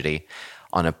tragedy,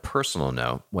 on a personal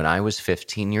note, when I was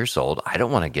 15 years old, I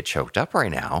don't want to get choked up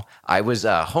right now. I was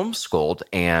homeschooled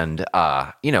and,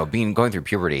 going through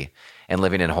puberty and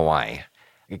living in Hawaii.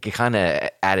 It kind of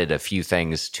added a few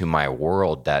things to my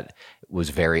world that was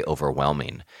very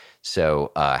overwhelming.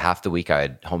 So half the week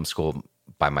I'd homeschool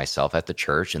by myself at the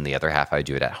church, and the other half I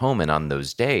do it at home. And on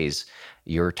those days,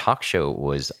 your talk show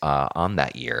was on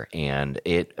that year, and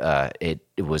it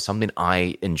was something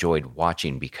I enjoyed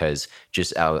watching because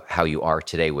just how you are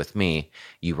today with me,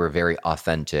 you were very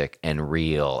authentic and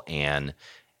real, and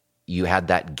you had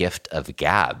that gift of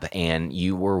gab, and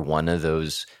you were one of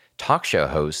those talk show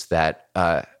hosts that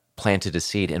planted a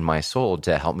seed in my soul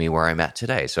to help me where I'm at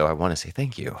today. So I want to say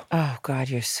thank you. Oh God,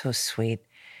 you're so sweet.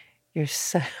 You're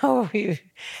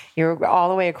you're all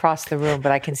the way across the room,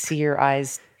 but I can see your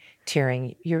eyes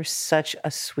tearing. You're such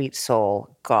a sweet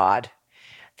soul. God,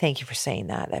 thank you for saying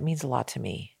that. That means a lot to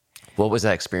me. What was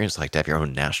that experience like to have your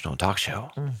own national talk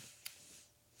show?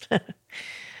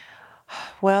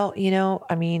 Well,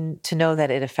 I mean, to know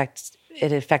that it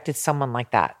affected someone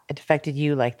like that. It affected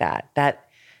you like that.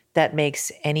 That makes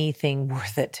anything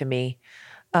worth it to me.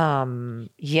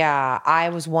 Yeah, I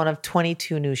was one of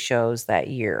 22 new shows that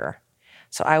year.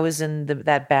 So I was in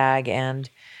that bag, and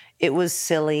it was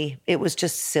silly. It was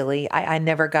just silly. I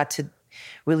never got to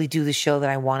really do the show that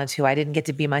I wanted to. I didn't get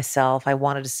to be myself. I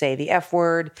wanted to say the F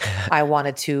word. I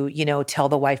wanted to, tell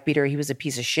the wife beater he was a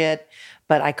piece of shit,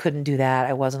 but I couldn't do that.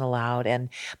 I wasn't allowed.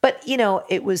 But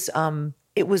it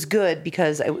was good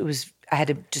because I had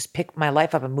to just pick my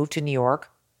life up and move to New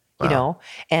York,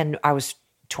 and I was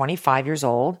 25 years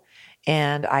old,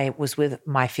 and I was with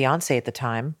my fiance at the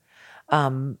time.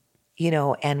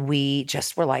 and we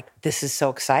just were like, this is so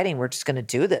exciting. We're just going to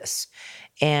do this.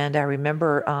 And I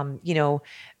remember,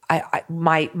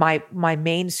 my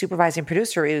main supervising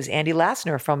producer is Andy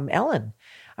Lassner from Ellen.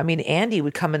 I mean, Andy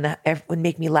would come would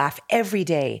make me laugh every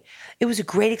day. It was a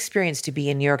great experience to be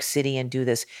in New York City and do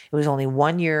this. It was only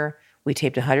 1 year. We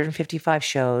taped 155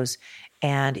 shows,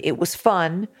 and it was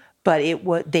fun.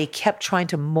 But they kept trying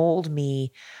to mold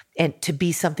me and to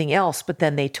be something else. But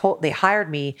then they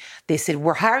hired me. They said,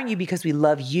 we're hiring you because we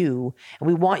love you and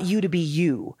we want you to be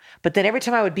you. But then every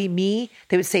time I would be me,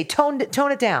 they would say, tone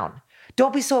it down.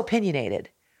 Don't be so opinionated.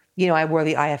 I wore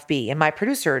the IFB, and my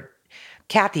producer,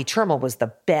 Kathy Chermel, was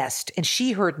the best. And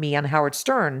she heard me on Howard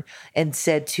Stern and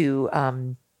said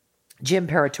to, Jim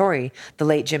Paratori, the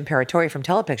late Jim Paratori from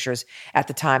Telepictures at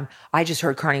the time, I just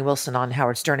heard Carney Wilson on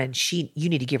Howard Stern, and you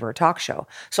need to give her a talk show.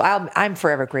 So I'm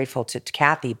forever grateful to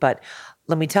Kathy. But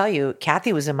let me tell you,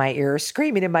 Kathy was in my ear,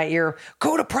 screaming in my ear,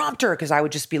 go to prompter, because I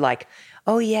would just be like,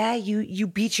 oh yeah, you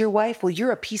beat your wife? Well,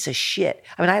 you're a piece of shit.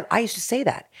 I mean, I used to say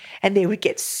that, and they would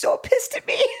get so pissed at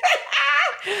me.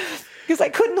 Because I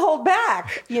couldn't hold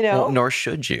back, Well, nor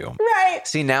should you. Right.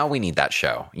 See, now we need that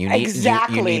show. You need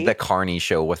Exactly. You need the Carney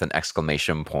show with an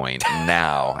exclamation point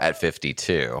now at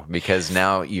 52, because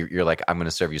now you're like, I'm going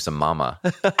to serve you some mama.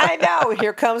 I know.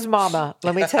 Here comes mama.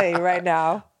 Let me tell you right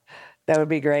now. That would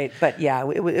be great. But yeah,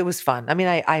 it was fun. I mean,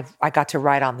 I got to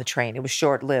ride on the train. It was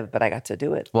short-lived, but I got to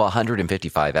do it. Well,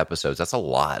 155 episodes, that's a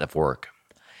lot of work.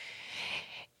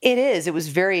 It is. It was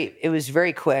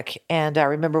very quick. And I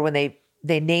remember when they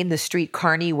named the street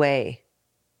Carney Way.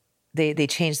 They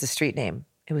changed the street name.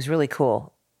 It was really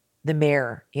cool. The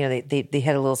mayor, they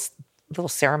had a little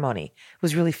ceremony. It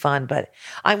was really fun. But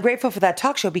I'm grateful for that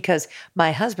talk show because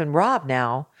my husband, Rob,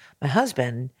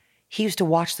 he used to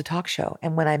watch the talk show.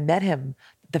 And when I met him,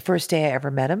 the first day I ever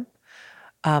met him,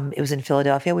 it was in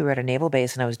Philadelphia. We were at a naval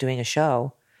base and I was doing a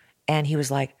show. And he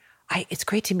was like, it's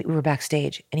great to meet, we were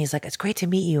backstage. And he's like, it's great to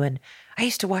meet you. And I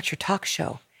used to watch your talk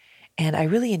show. And I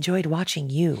really enjoyed watching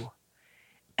you.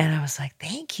 And I was like,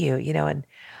 thank you, and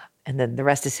then the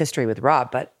rest is history with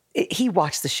Rob. But he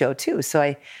watched the show too. So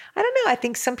I don't know. I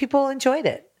think some people enjoyed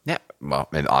it. Yeah. Well,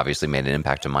 it obviously made an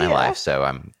impact on my life. So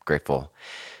I'm grateful.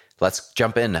 Let's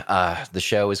jump in. The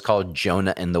show is called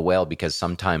Jonah and the Whale because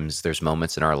sometimes there's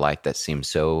moments in our life that seem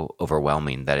so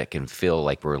overwhelming that it can feel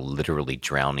like we're literally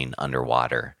drowning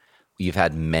underwater. You've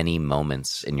had many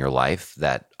moments in your life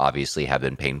that obviously have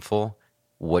been painful.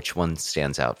 Which one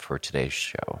stands out for today's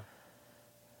show?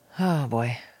 Oh,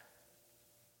 boy.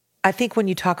 I think when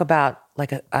you talk about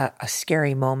like a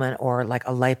scary moment or like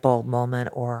a light bulb moment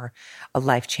or a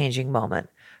life-changing moment,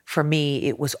 for me,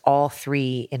 it was all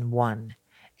three in one.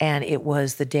 And it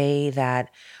was the day that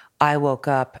I woke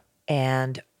up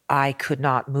and I could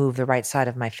not move the right side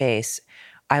of my face.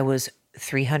 I was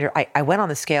 300. I went on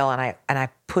the scale and I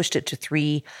pushed it to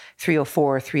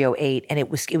 304, 308. And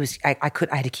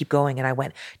I had to keep going. And I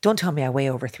went, don't tell me I weigh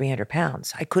over 300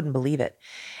 pounds. I couldn't believe it.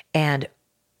 And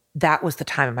that was the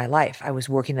time of my life. I was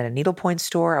working at a needlepoint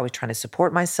store. I was trying to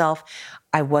support myself.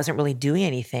 I wasn't really doing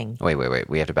anything. Wait.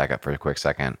 We have to back up for a quick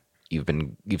second.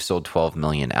 You've sold 12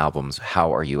 million albums.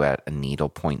 How are you at a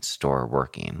needlepoint store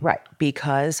working? Right.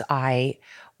 Because I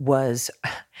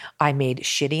made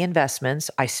shitty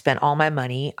investments. I spent all my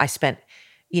money. I spent,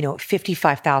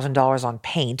 $55,000 on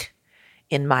paint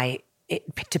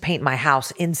to paint my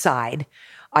house inside.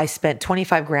 I spent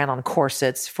 $25,000 on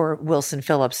corsets for Wilson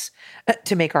Phillips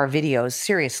to make our videos,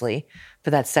 seriously,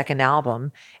 for that second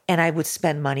album. And I would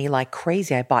spend money like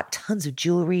crazy. I bought tons of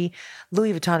jewelry,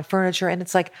 Louis Vuitton furniture, and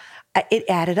it's like it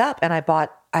added up. And I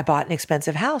bought an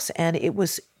expensive house, and it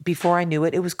was, before I knew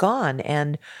it, it was gone.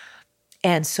 And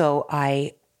so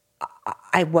I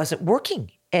wasn't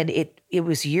working, and it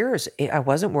was years. I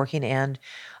wasn't working, and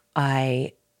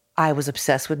I was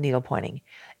obsessed with needlepointing.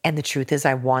 And the truth is,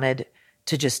 I wanted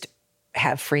to just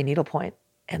have free needlepoint.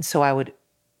 And so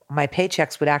my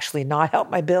paychecks would actually not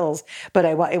help my bills, but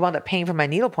I wound up paying for my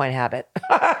needlepoint habit.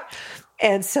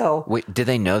 And so. Wait, did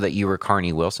they know that you were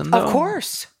Carney Wilson, though? Of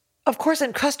course.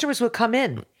 And customers would come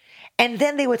in, and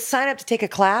then they would sign up to take a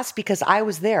class because I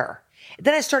was there.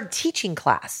 Then I started teaching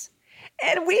class,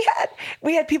 and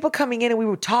we had people coming in, and we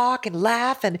would talk and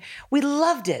laugh, and we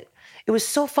loved it. It was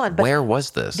so fun. But where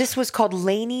was this? This was called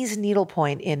Laney's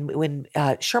Needlepoint in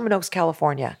Sherman Oaks,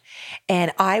 California.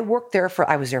 And I was there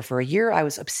for a year. I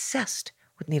was obsessed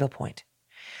with needlepoint.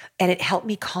 and it helped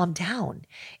me calm down.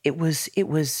 It was,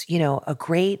 a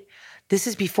great, this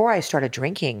is before I started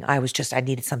drinking. I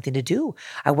needed something to do.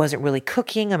 I wasn't really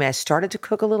cooking. I mean, I started to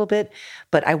cook a little bit,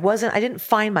 but I didn't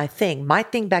find my thing. My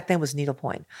thing back then was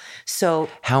needlepoint. So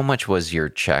How much was your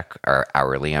check or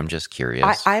hourly? I'm just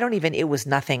curious. I don't even, it was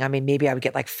nothing. I mean, maybe I would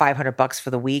get like $500 for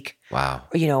the week. Wow.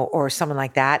 Or something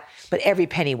like that. But every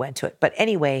penny went to it. But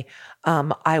anyway,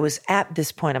 I was at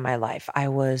this point in my life. I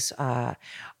was,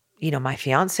 my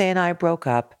fiance and I broke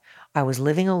up. I was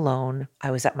living alone.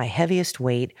 I was at my heaviest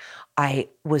weight. I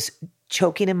was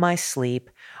choking in my sleep.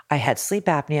 I had sleep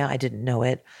apnea. I didn't know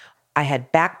it. I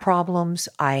had back problems.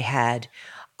 My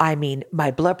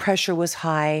blood pressure was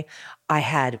high. I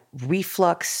had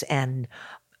reflux and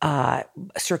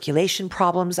circulation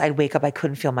problems. I'd wake up, I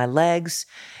couldn't feel my legs.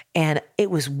 And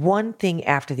it was one thing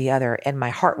after the other, and my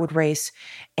heart would race.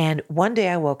 And one day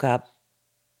I woke up,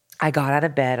 I got out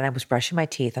of bed and I was brushing my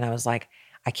teeth and I was like,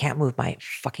 I can't move my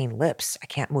fucking lips. I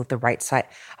can't move the right side.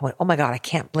 I went, oh my God, I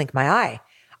can't blink my eye.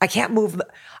 I can't move.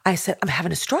 I said, I'm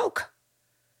having a stroke.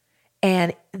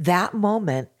 And that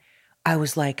moment, I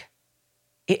was like,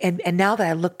 and now that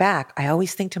I look back, I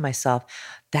always think to myself,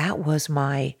 that was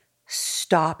my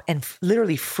stop and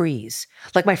literally freeze.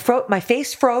 Like my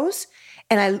face froze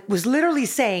and I was literally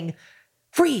saying,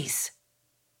 freeze,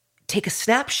 take a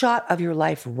snapshot of your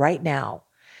life right now,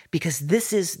 because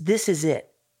this is it.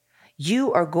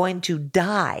 You are going to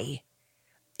die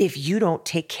if you don't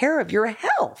take care of your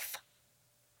health.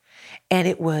 And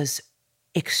it was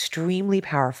extremely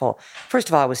powerful. First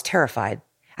of all, I was terrified.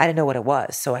 I didn't know what it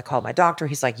was. So I called my doctor.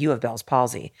 He's like, you have Bell's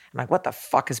palsy. I'm like, what the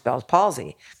fuck is Bell's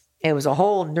palsy? It was a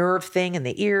whole nerve thing in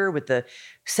the ear with the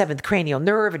seventh cranial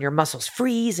nerve and your muscles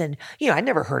freeze. And, I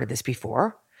never heard of this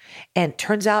before. And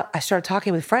turns out I started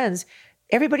talking with friends.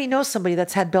 Everybody knows somebody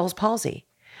that's had Bell's palsy,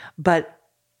 but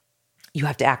you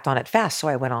have to act on it fast. So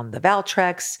I went on the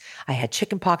Valtrex. I had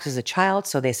chickenpox as a child.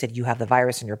 So they said, you have the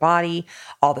virus in your body,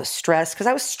 all the stress, because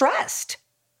I was stressed.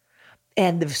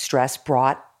 And the stress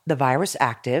brought the virus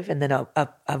active. And then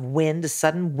a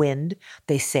sudden wind,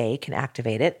 they say, can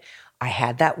activate it. I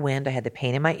had that wind. I had the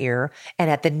pain in my ear. And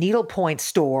at the needlepoint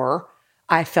store,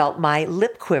 I felt my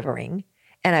lip quivering.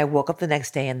 And I woke up the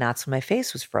next day and that's when my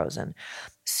face was frozen.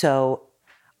 So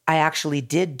I actually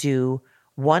did do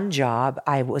one job.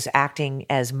 I was acting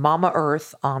as Mama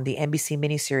Earth on the NBC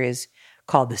miniseries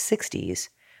called The 60s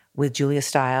with Julia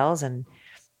Stiles and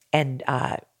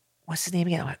what's his name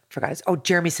again? Oh, I forgot.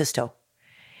 Jeremy Sisto.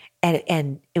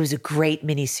 And it was a great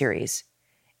miniseries.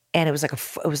 And it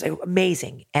was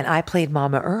amazing. And I played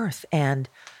Mama Earth and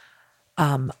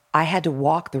I had to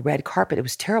walk the red carpet. It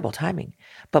was terrible timing,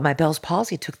 but my Bell's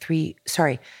palsy took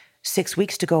 6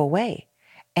 weeks to go away.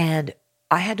 And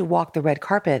I had to walk the red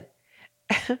carpet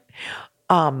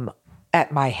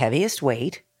at my heaviest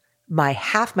weight,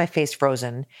 half my face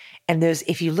frozen. And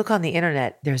if you look on the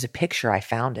internet, there's a picture. I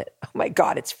found it. Oh my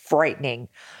God, it's frightening,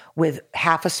 with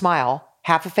half a smile,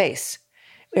 half a face.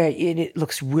 It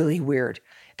looks really weird.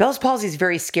 Bell's palsy is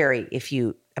very scary.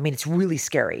 It's really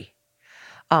scary.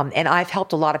 And I've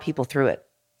helped a lot of people through it.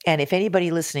 And if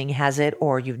anybody listening has it,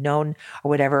 or you've known or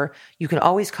whatever, you can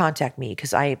always contact me,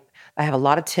 because I have a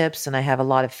lot of tips and I have a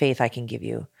lot of faith I can give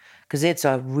you, because it's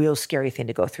a real scary thing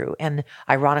to go through. And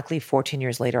ironically, 14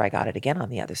 years later, I got it again on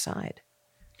the other side.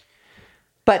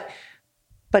 But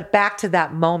back to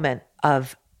that moment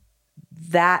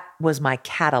that was my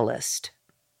catalyst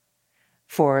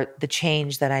for the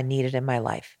change that I needed in my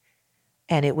life.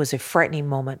 And it was a frightening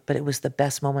moment, but it was the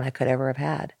best moment I could ever have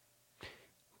had.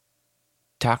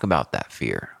 Talk about that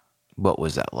fear. What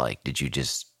was that like? Did you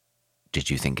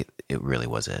think it really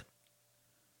was it?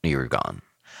 You were gone.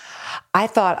 I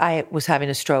thought I was having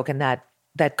a stroke, and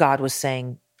that God was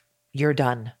saying, you're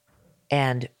done.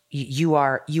 And you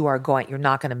are going, you're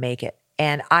not going to make it.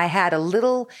 And I had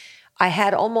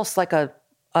almost like a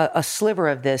sliver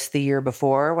of this the year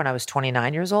before, when I was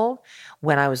 29 years old,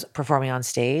 when I was performing on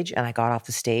stage and I got off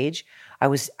the stage.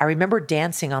 I remember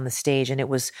dancing on the stage, and it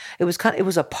was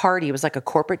a party. It was like a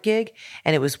corporate gig,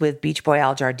 and it was with Beach Boy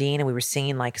Al Jardine, and we were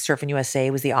singing like Surfing USA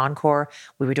was the encore.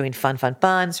 We were doing Fun, Fun,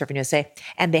 Fun, Surfing USA,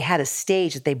 and they had a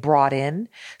stage that they brought in.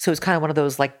 So it was kind of one of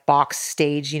those like box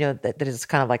stage, that is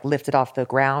kind of like lifted off the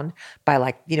ground by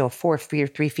 4 feet or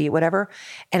 3 feet, whatever.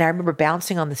 And I remember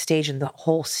bouncing on the stage, and the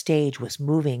whole stage was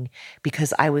moving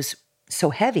because I was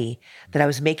so heavy that I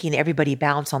was making everybody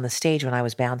bounce on the stage when I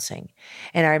was bouncing.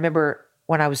 And I remember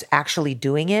when I was actually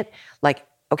doing it, like,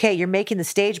 okay, you're making the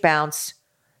stage bounce.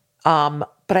 But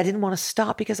I didn't want to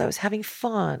stop because I was having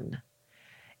fun.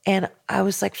 And I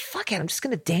was like, fuck it, I'm just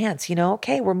going to dance,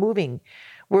 okay, we're moving.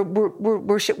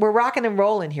 we're rocking and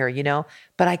rolling here, you know?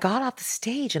 But I got off the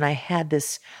stage and I had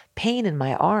this pain in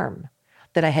my arm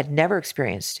that I had never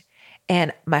experienced.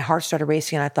 And my heart started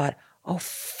racing and I thought, oh,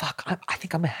 fuck, I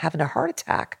think I'm having a heart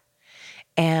attack.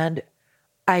 And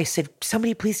I said,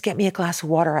 somebody please get me a glass of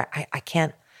water. I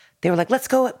can't. They were like, let's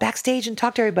go backstage and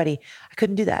talk to everybody. I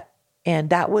couldn't do that. And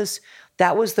that was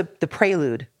the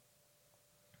prelude,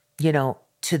 you know,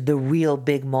 to the real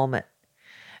big moment.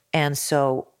 And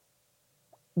so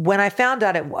when I found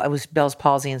out it was Bell's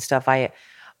palsy and stuff, I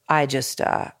just,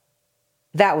 that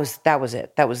was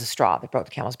it. That was the straw that broke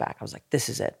the camel's back. I was like, this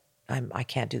is it. I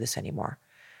can't do this anymore.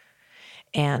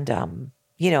 And,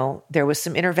 you know, there was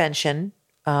some intervention.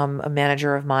 A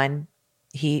manager of mine,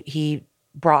 he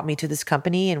brought me to this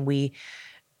company and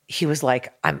he was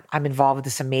like, I'm involved with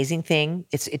this amazing thing.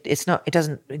 It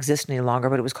doesn't exist any longer,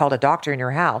 but it was called A Doctor in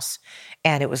Your House.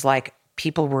 And it was like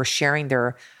people were sharing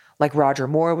like Roger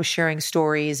Moore was sharing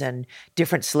stories and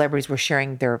different celebrities were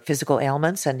sharing their physical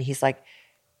ailments. And he's like,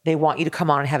 they want you to come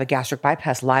on and have a gastric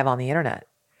bypass live on the internet.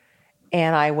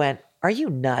 And I went, are you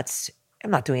nuts?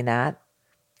 I'm not doing that.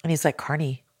 And he's like,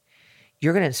 Carney,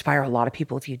 you're going to inspire a lot of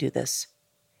people if you do this.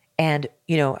 And,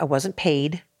 you know, I wasn't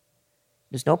paid.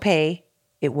 There's no pay.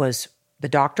 It was the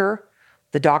doctor,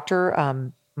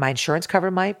 my insurance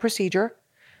covered my procedure.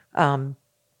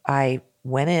 I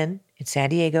went in San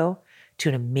Diego to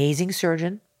an amazing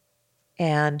surgeon.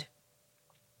 And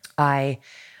I,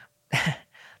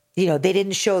 you know, they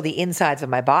didn't show the insides of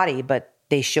my body, but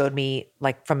they showed me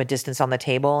like from a distance on the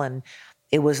table, and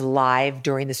it was live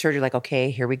during the surgery. Like,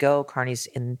 okay, here we go. Carney's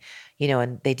in, you know,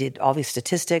 and they did all these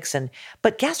statistics.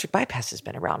 But gastric bypass has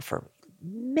been around for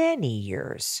many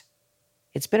years.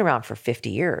 It's been around for 50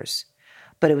 years,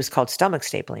 but it was called stomach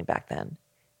stapling back then.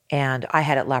 And I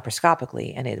had it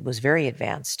laparoscopically and it was very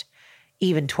advanced.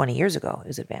 Even 20 years ago, it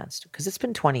was advanced because it's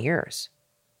been 20 years.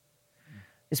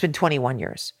 It's been 21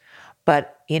 years.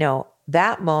 But, you know,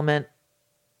 that moment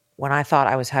when I thought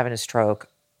I was having a stroke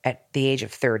at the age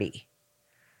of 30,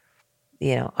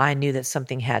 you know, I knew that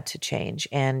something had to change.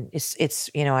 And it's,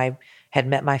 you know, I had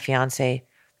met my fiance,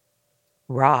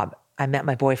 Rob. I met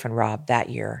my boyfriend, Rob, that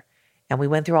year. And we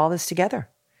went through all this together.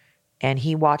 And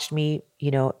he watched me,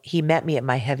 you know, he met me at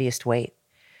my heaviest weight.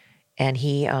 And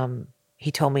he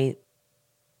told me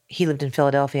he lived in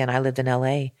Philadelphia and I lived in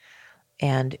LA.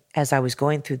 And as I was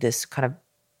going through this kind of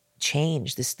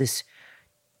change, this,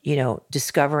 you know,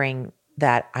 discovering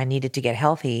that I needed to get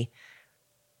healthy,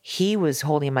 he was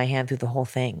holding my hand through the whole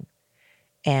thing.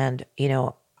 And, you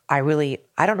know, I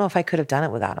don't know if I could have done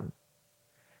it without him.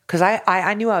 Because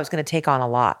I knew I was going to take on a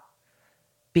lot.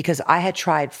 Because I had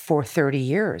tried for 30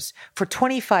 years. For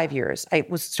 25 years, I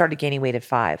started gaining weight at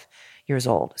 5 years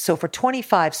old. So for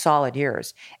 25 solid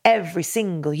years, every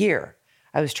single year,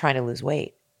 I was trying to lose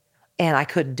weight. And I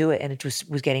couldn't do it. And it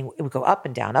would go up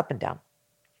and down, up and down.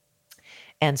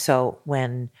 And so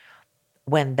when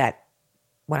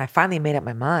I finally made up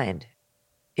my mind,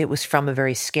 it was from a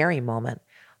very scary moment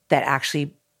that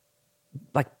actually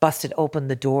like busted open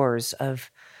the doors of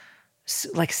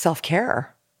like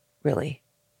self-care, really.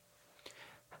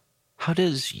 How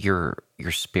does your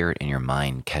spirit and your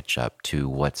mind catch up to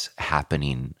what's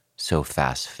happening so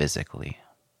fast physically?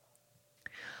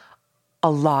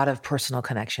 A lot of personal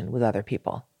connection with other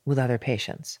people, with other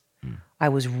patients. I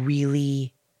was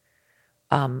really,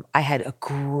 I had a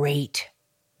great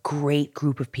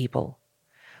group of people.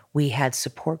 We had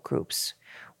support groups.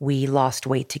 We lost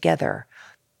weight together.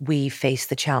 We faced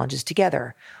the challenges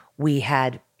together. We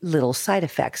had little side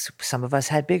effects. Some of us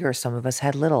had bigger, some of us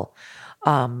had little.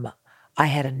 I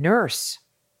had a nurse.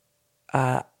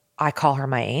 I call her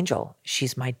my angel.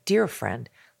 She's my dear friend,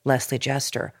 Leslie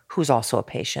Jester, who's also a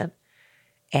patient.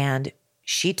 And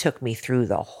she took me through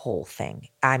the whole thing.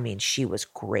 I mean, she was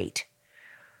great.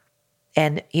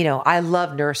 And, you know, I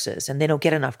love nurses and they don't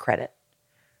get enough credit.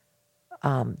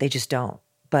 They just don't.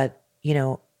 But, you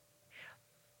know,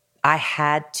 I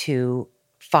had to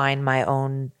find my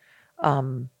own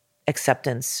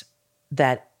acceptance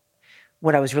that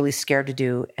what I was really scared to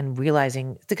do and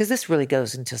realizing, because this really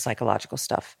goes into psychological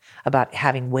stuff about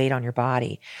having weight on your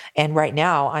body. And right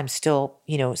now I'm still,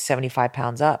 you know, 75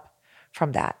 pounds up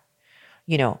from that.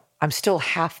 You know, I still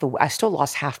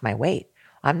lost half my weight.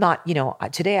 I'm not, you know,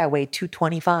 today I weigh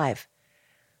 225,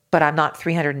 but I'm not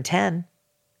 310.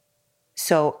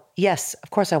 So yes,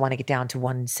 of course I want to get down to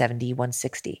 170,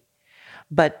 160.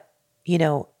 But, you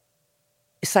know,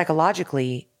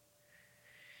 psychologically,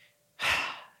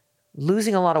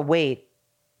 losing a lot of weight,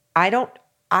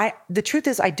 the truth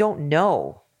is I don't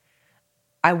know.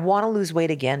 I want to lose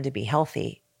weight again to be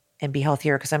healthy and be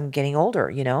healthier because I'm getting older,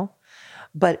 you know?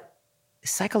 But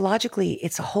psychologically,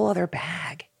 it's a whole other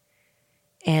bag.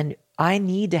 And I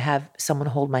need to have someone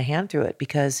hold my hand through it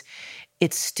because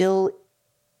it's still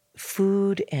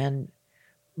food, and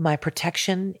my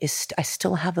protection is, I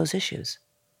still have those issues.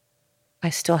 I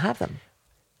still have them.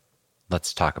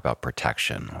 Let's talk about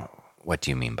protection. What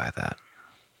do you mean by that?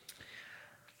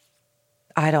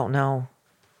 I don't know.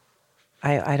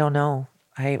 I don't know.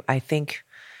 I think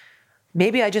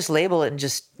maybe I just label it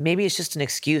and maybe it's just an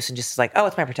excuse and just like, oh,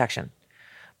 it's my protection.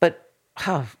 But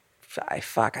I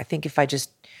think if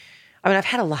I've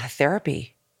had a lot of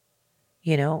therapy,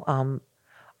 I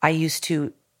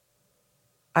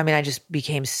just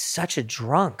became such a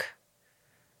drunk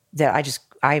that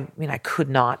I could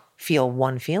not feel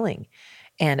one feeling.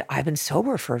 And I've been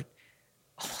sober for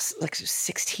almost like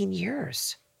 16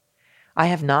 years. I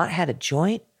have not had a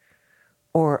joint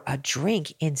or a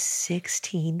drink in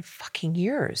 16 fucking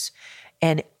years.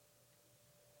 And,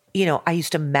 I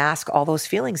used to mask all those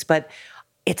feelings, but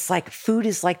it's like food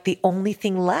is like the only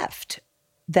thing left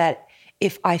that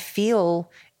if I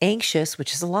feel anxious,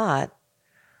 which is a lot,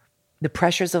 the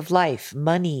pressures of life,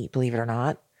 money, believe it or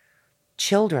not,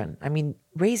 children. I mean,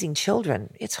 raising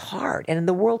children, it's hard. And in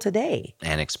the world today.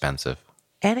 And expensive.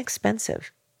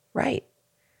 Right.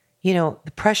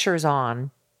 The pressure is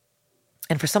on.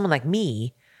 And for someone like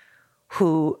me,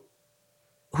 who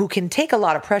can take a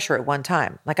lot of pressure at one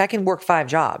time, like I can work 5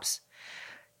 jobs,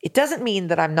 it doesn't mean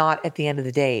that I'm not at the end of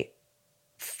the day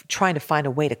trying to find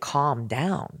a way to calm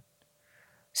down.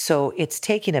 So it's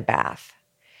taking a bath,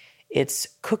 it's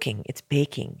cooking, it's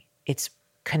baking, it's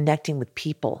connecting with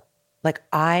people. Like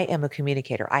I am a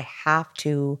communicator. I have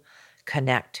to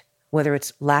connect, whether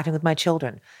it's laughing with my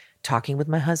children, talking with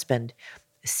my husband,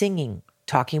 singing,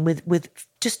 talking with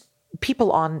just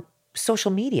people on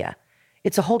social media.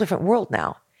 It's a whole different world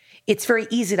now. It's very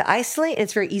easy to isolate and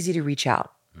it's very easy to reach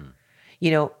out.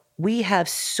 We have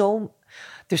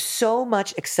there's so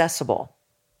much accessible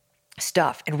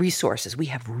stuff and resources. We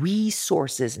have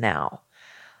resources now.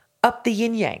 Up the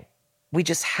yin yang. We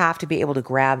just have to be able to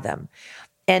grab them.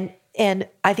 And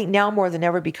I think now more than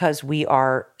ever, because we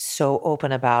are so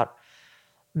open about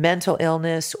mental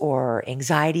illness or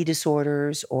anxiety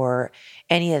disorders or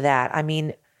any of that. I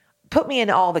mean, put me in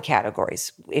all the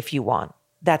categories if you want.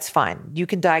 That's fine. You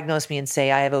can diagnose me and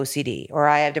say I have OCD or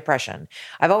I have depression.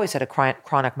 I've always had a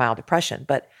chronic mild depression,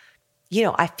 but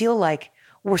I feel like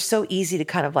we're so easy to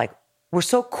kind of like, we're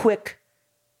so quick.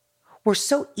 We're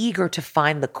so eager to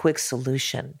find the quick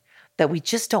solution that we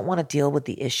just don't want to deal with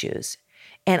the issues.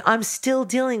 And I'm still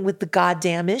dealing with the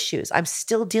goddamn issues. I'm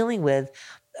still dealing with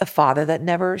a father that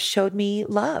never showed me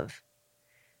love.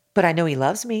 But I know he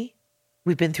loves me.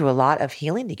 We've been through a lot of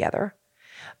healing together.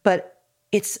 But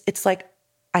it's like,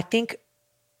 I think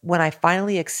when I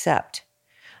finally accept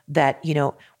that,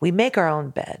 we make our own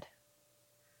bed.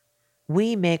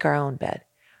 We make our own bed.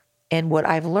 And what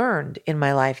I've learned in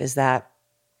my life is that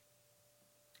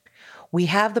we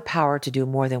have the power to do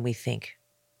more than we think.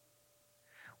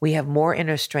 We have more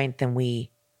inner strength than we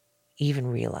even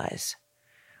realize.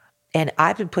 And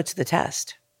I've been put to the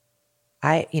test.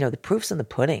 The proof's in the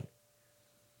pudding.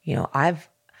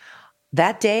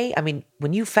 That day, I mean,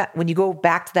 when you go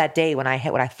back to that day when I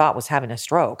had what I thought was having a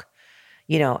stroke,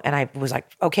 and I was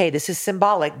like, okay, this is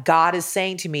symbolic. God is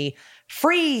saying to me,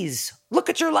 freeze, look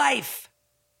at your life.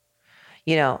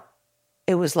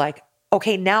 It was like,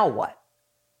 okay, now what?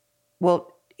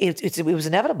 Well, it was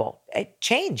inevitable.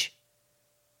 Change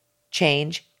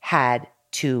had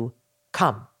to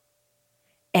come.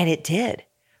 And it did.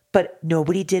 But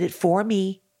nobody did it for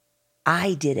me.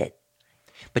 I did it.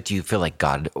 But do you feel like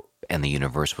God and the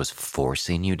universe was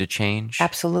forcing you to change?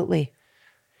 Absolutely.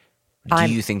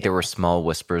 Do you think there were small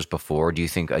whispers before? Do you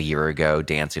think a year ago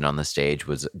dancing on the stage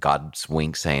was God's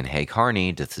wink saying, hey,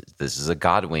 Carney, this is a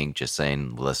God wink, just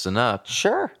saying, listen up?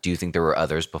 Sure. Do you think there were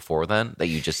others before then that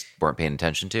you just weren't paying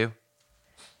attention to?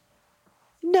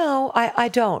 No, I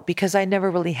don't, because I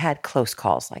never really had close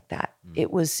calls like that.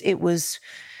 It was,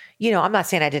 I'm not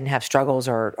saying I didn't have struggles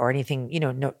or anything,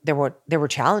 no, there were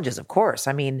challenges, of course.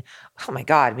 I mean, oh my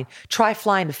God, try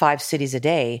flying to 5 cities a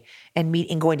day and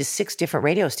going to 6 different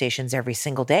radio stations every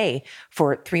single day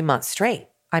for 3 months straight.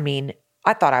 I mean,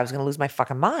 I thought I was going to lose my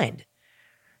fucking mind,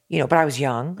 but I was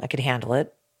young. I could handle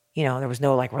it. There was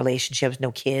no like relationships,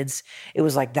 no kids. It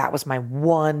was like, that was my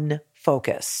one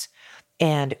focus.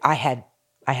 And I had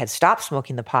stopped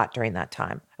smoking the pot during that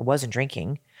time. I wasn't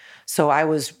drinking. So I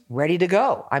was ready to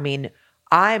go. I mean,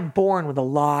 I'm born with a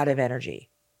lot of energy,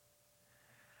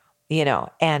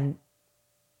 and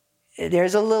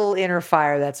there's a little inner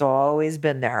fire that's always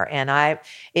been there. And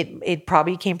it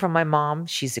probably came from my mom.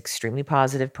 She's an extremely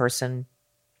positive person.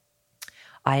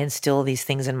 I instill these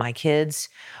things in my kids.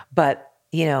 But,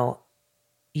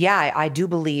 yeah, I do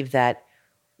believe that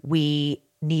we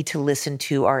need to listen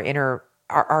to our inner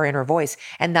voice.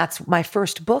 And that's my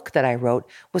first book that I wrote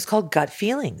was called Gut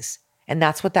Feelings. And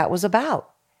that's what that was about.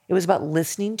 It was about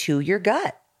listening to your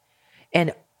gut.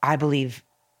 And I believe,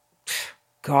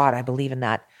 God, I believe in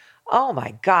that. Oh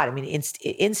my God. I mean,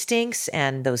 instincts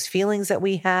and those feelings that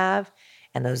we have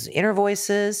and those inner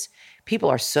voices, people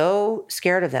are so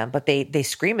scared of them, but they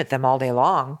scream at them all day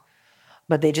long,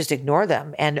 but they just ignore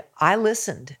them. And I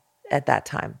listened at that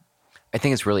time. I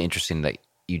think it's really interesting that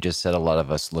you just said a lot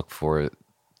of us look for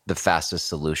the fastest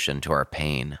solution to our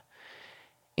pain.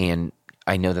 And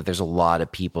I know that there's a lot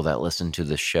of people that listen to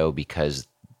the show because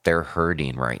they're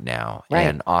hurting right now. Right.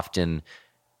 And often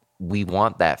we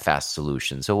want that fast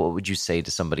solution. So what would you say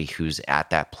to somebody who's at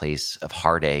that place of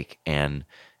heartache and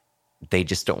they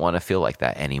just don't want to feel like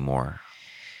that anymore?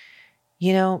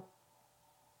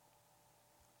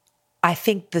 I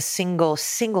think the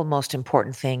single most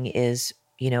important thing is,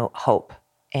 hope.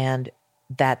 And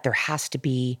that there has to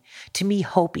be, to me,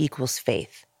 hope equals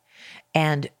faith.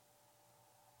 And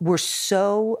we're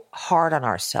so hard on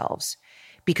ourselves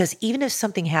because even if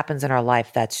something happens in our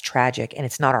life that's tragic and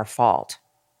it's not our fault,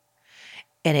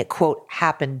 and it, quote,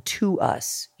 happened to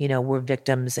us, we're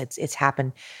victims, it's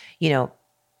happened,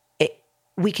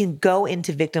 we can go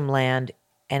into victim land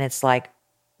and it's like,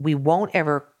 we won't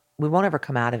ever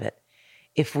come out of it.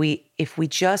 If we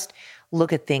just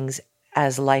look at things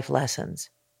as life lessons,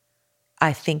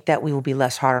 I think that we will be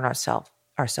less hard on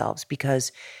ourselves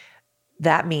because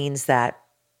that means that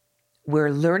we're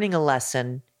learning a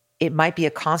lesson. It might be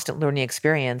a constant learning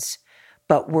experience,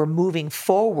 but we're moving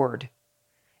forward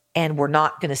and we're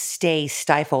not going to stay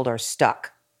stifled or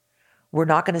stuck. We're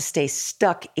not going to stay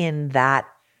stuck in that,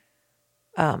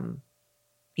 in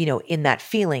that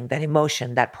feeling, that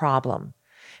emotion, that problem,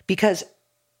 because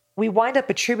we wind up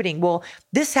attributing, well,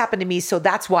 this happened to me, so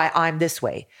that's why I'm this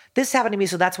way. This happened to me,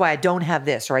 so that's why I don't have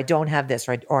this, or I don't have this,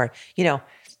 or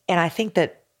and I think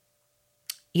that,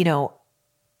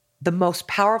 the most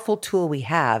powerful tool we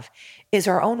have is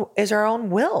our own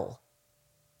will.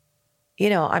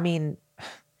 It's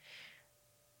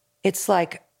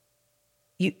the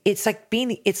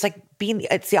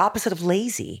opposite of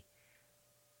lazy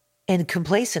and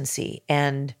complacency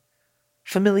and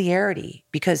familiarity,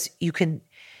 because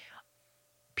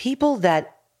people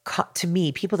that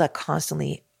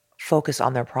constantly focus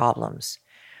on their problems,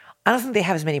 I don't think they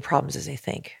have as many problems as they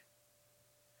think.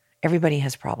 Everybody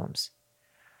has problems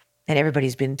and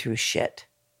everybody's been through shit.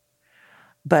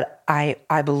 But I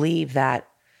believe that,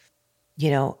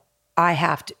 I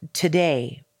have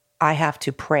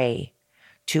to pray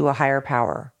to a higher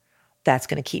power that's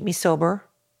going to keep me sober,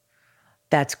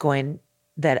 that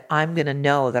I'm going to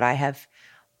know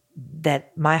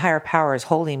that my higher power is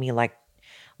holding me like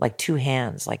two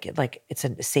hands, like it's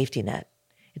a safety net.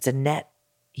 It's a net,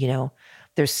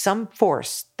 there's some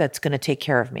force that's going to take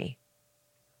care of me.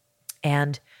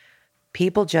 And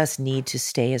people just need to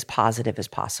stay as positive as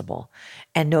possible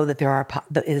and know that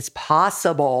it's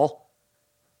possible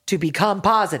to become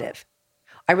positive.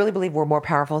 I really believe we're more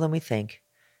powerful than we think.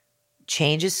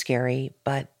 Change is scary,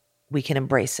 but we can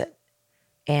embrace it.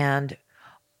 And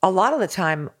a lot of the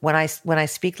time when I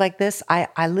speak like this,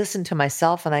 I listen to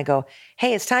myself and I go,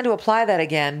 hey, it's time to apply that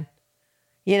again.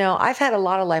 I've had a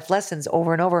lot of life lessons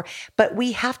over and over, but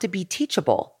we have to be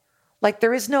teachable. Like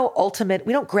there is no ultimate,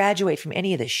 we don't graduate from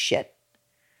any of this shit.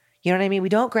 You know what I mean? We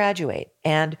don't graduate.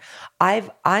 And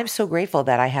I'm so grateful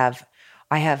that I have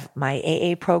my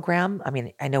AA program. I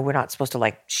mean, I know we're not supposed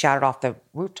to shout it off the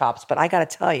rooftops, but I got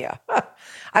to tell you,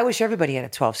 I wish everybody had a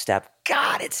 12-step.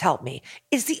 God, it's helped me.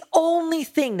 It's the only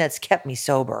thing that's kept me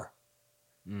sober.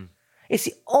 It's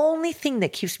the only thing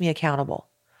that keeps me accountable.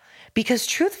 Because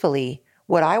truthfully,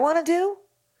 what I want to do,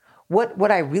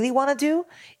 what I really want to do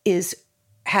is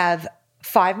have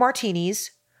 5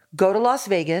 martinis, go to Las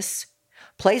Vegas,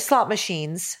 play slot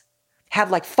machines,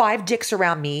 have 5 dicks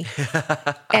around me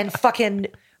and fucking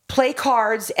play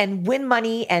cards and win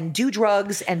money and do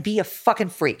drugs and be a fucking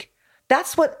freak.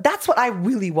 That's what I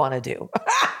really want to do.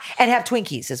 And have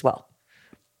Twinkies as well.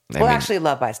 Actually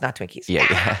Love Bites, not Twinkies.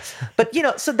 Yeah. But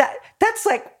so that's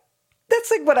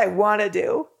what I want to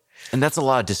do. And that's a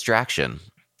lot of distraction.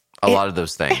 A lot of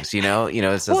those things,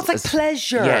 it's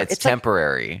pleasure. Yeah, it's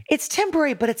temporary. It's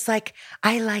temporary, but it's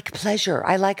I like pleasure.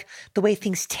 I like the way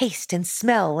things taste and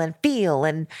smell and feel.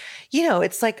 And,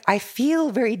 it's I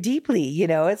feel very deeply,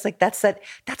 it's that's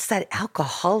that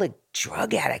alcoholic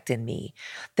drug addict in me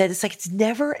that it's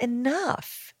never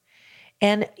enough.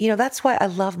 And, that's why I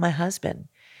love my husband,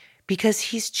 because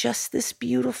he's just this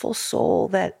beautiful soul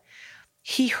that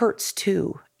he hurts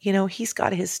too. He's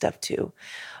got his stuff too.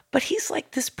 But he's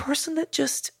like this person that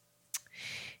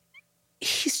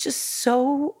he's just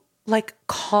so like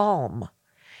calm.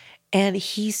 And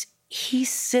he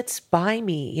sits by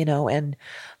me, and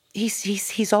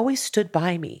he's always stood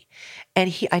by me.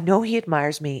 And I know he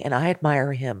admires me and I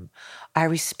admire him. I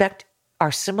respect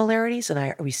our similarities and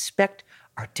I respect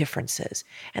our differences.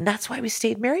 And that's why we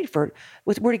stayed married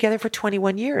we're together for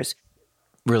 21 years.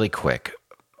 Really quick,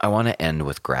 I want to end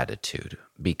with gratitude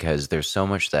because there's so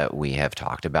much that we have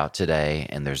talked about today,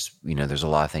 and there's a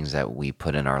lot of things that we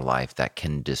put in our life that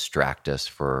can distract us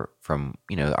from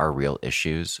our real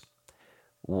issues.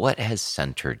 What has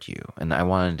centered you? And I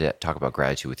wanted to talk about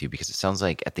gratitude with you because it sounds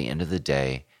like at the end of the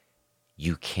day,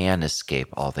 you can escape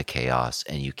all the chaos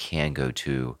and you can go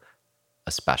to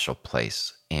a special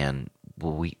place. And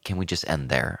can we just end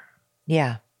there?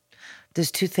 Yeah.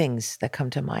 There's two things that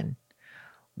come to mind.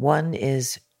 One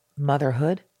is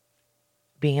motherhood,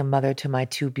 being a mother to my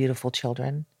two beautiful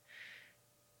children,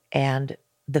 and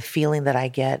the feeling that I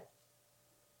get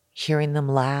hearing them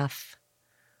laugh,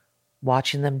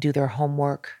 watching them do their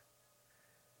homework,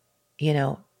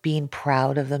 being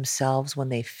proud of themselves when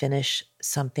they finish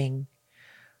something,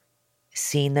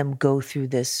 seeing them go through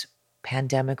this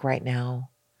pandemic right now,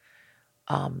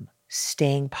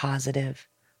 staying positive,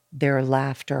 their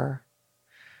laughter.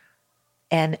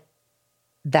 And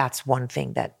that's one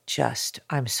thing that just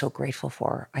I'm so grateful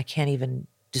for. I can't even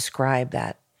describe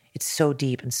that. It's so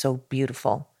deep and so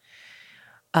beautiful.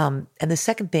 And the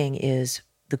second thing is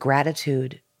the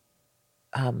gratitude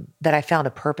that I found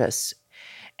a purpose,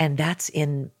 and that's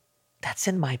in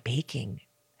my baking.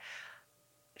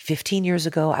 15 years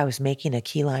ago, I was making a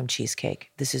key lime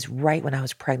cheesecake. This is right when I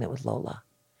was pregnant with Lola.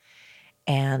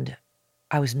 And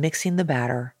I was mixing the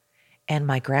batter, and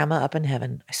my grandma up in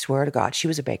heaven, I swear to God, she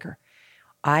was a baker.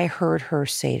 I heard her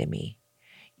say to me,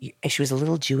 she was a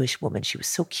little Jewish woman. She was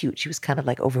so cute. She was kind of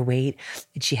like overweight,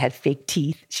 and she had fake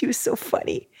teeth. She was so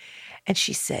funny. And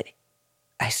she said,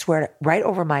 I swear, right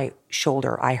over my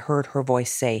shoulder, I heard her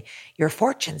voice say, "Your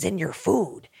fortune's in your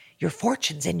food. Your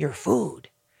fortune's in your food."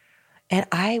 And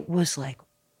I was like,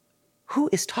 who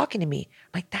is talking to me?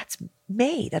 I'm like, that's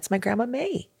May. That's my grandma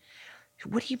May.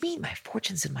 What do you mean my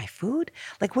fortune's in my food?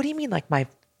 Like, what do you mean? Like my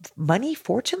money,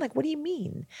 fortune? Like, what do you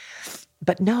mean?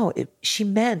 But no, she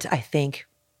meant, I think,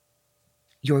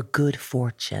 your good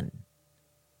fortune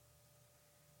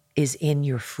is in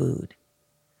your food.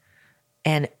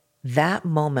 And that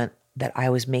moment that I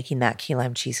was making that key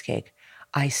lime cheesecake,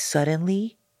 I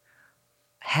suddenly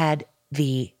had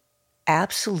the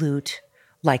absolute,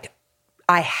 like,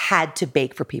 I had to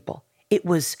bake for people. It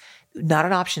was not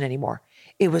an option anymore.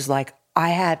 It was like,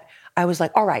 I was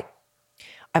like, all right,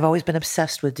 I've always been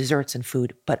obsessed with desserts and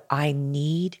food, but I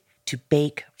need to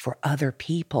bake for other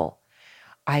people.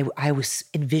 I was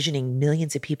envisioning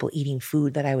millions of people eating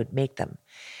food that I would make them.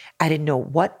 I didn't know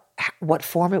what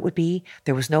form it would be.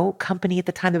 There was no company at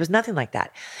the time. There was nothing like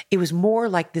that. It was more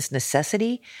like this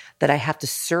necessity that I have to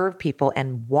serve people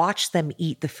and watch them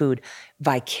eat the food,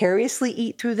 vicariously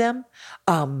eat through them,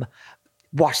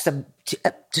 watch them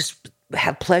just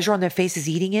have pleasure on their faces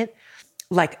eating it.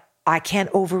 Like, I can't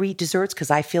overeat desserts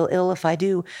because I feel ill if I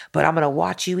do, but I'm going to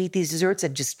watch you eat these desserts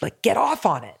and just like get off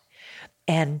on it.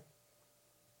 And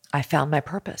I found my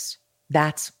purpose.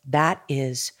 That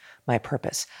is my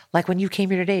purpose. Like when you came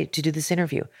here today to do this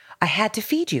interview, I had to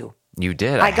feed you. You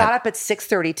did. I got up at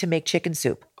 6:30 to make chicken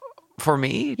soup. For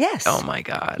me? Yes. Oh my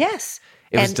God. Yes.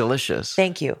 It was delicious.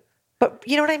 Thank you. But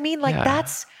you know what I mean? Like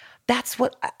that's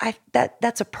what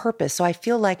that's a purpose. So I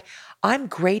feel like I'm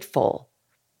grateful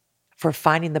for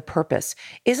finding the purpose.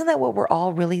 Isn't that what we're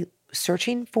all really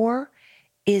searching for?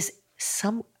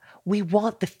 We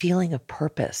want the feeling of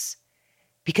purpose,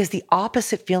 because the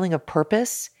opposite feeling of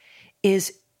purpose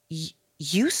is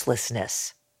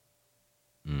uselessness,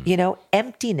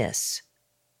 emptiness.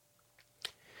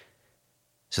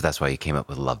 So that's why you came up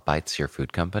with Love Bites, your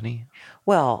food company?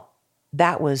 Well,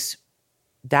 that was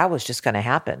just going to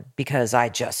happen because I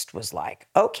just was like,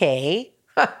 okay,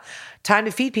 time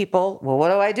to feed people. Well, what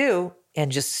do I do?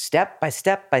 And just step by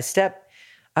step by step,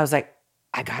 I was like,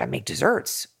 I got to make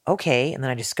desserts. Okay. And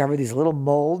then I discovered these little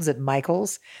molds at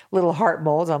Michael's, little heart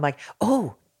molds. I'm like,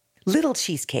 oh, little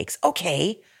cheesecakes.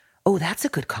 Okay. Oh, that's a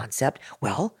good concept.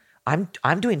 Well,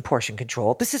 I'm doing portion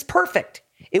control. This is perfect.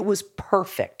 It was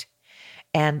perfect.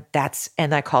 And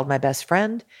I called my best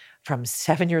friend from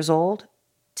 7 years old,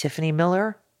 Tiffany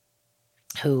Miller,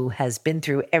 who has been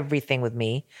through everything with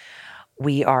me.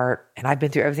 And I've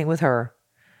been through everything with her.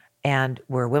 And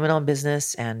we're a women-owned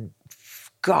business, and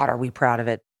God, are we proud of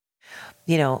it.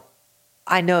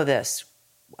 I know this.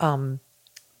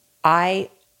 I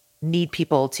need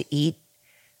people to eat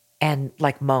and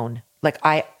like moan.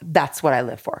 That's what I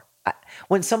live for.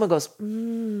 When someone goes,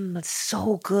 that's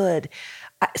so good,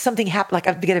 something happened, like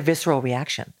I get a visceral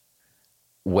reaction.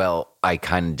 Well, I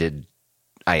kind of did.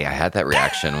 I had that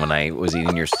reaction when I was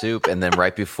eating your soup. And then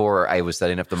right before I was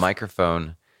setting up the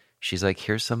microphone, she's like,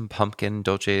 here's some pumpkin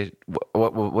dolce.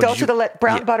 What Dolce de leche,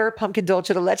 brown butter, pumpkin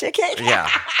dolce de leche cake. Yeah.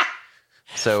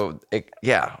 So,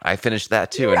 I finished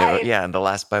that too. Right. And and the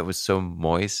last bite was so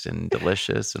moist and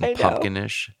delicious and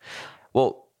pumpkinish.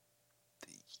 Well,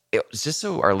 it was just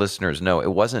so our listeners know,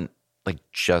 it wasn't like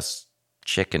just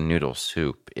chicken noodle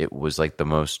soup. It was like the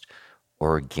most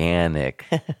organic,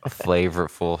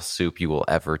 flavorful soup you will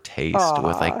ever taste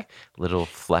with like little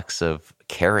flecks of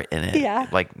carrot in it. Yeah.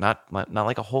 Like not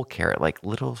like a whole carrot, like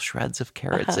little shreds of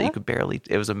carrots that you could barely,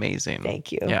 it was amazing.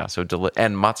 Thank you. Yeah. So,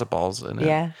 and matzo balls in it.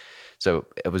 Yeah. So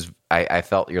it was, I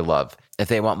felt your love. If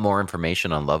they want more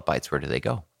information on Love Bites, where do they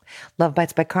go?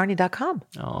 Lovebitesbycarney.com.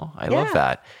 Oh, I love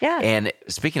that. Yeah. And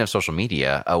speaking of social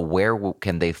media, where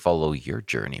can they follow your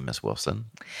journey, Miss Wilson?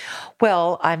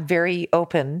 Well, I'm very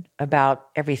open about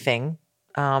everything.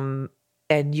 And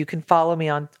you can follow me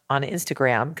on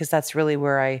Instagram, because that's really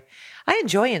where I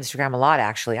enjoy Instagram a lot,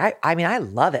 actually. I mean, I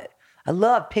love it. I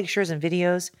love pictures and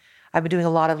videos. I've been doing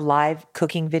a lot of live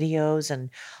cooking videos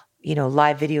and,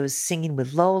 live videos singing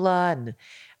with Lola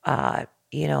and,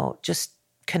 just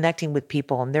connecting with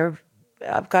people. And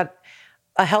I've got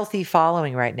a healthy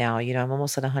following right now. I'm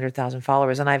almost at 100,000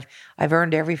 followers, and I've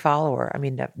earned every follower. I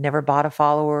mean, I've never bought a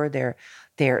follower.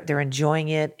 They're enjoying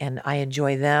it, and I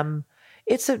enjoy them.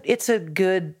 It's a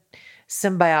good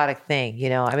symbiotic thing,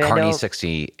 I mean,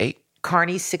 Carney68.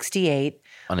 Carney68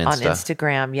 on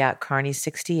Instagram. Yeah,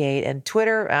 Carney68. And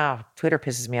Twitter, Twitter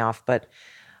pisses me off, but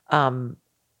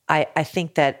I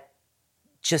think that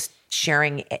just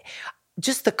sharing,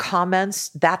 just the comments,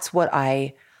 that's what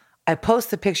I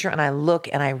post the picture and I look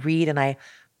and I read and I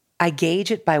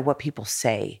gauge it by what people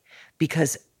say,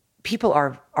 because people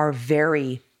are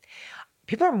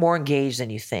more engaged than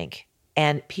you think.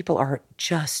 And people are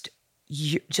just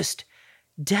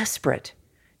desperate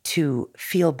to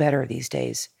feel better these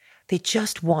days. They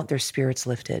just want their spirits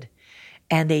lifted.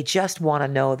 And they just want to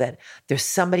know that there's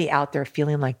somebody out there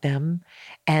feeling like them.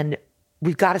 And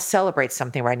we've got to celebrate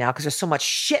something right now, because there's so much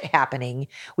shit happening.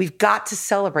 We've got to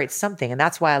celebrate something. And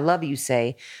that's why I love you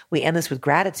say we end this with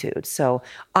gratitude. So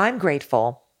I'm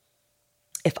grateful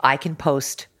if I can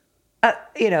post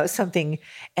something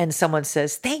and someone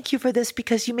says, thank you for this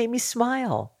because you made me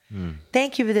smile.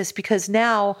 Thank you for this because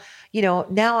now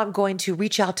I'm going to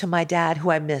reach out to my dad who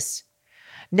I miss.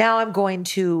 Now I'm going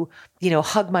to,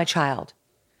 hug my child.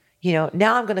 Now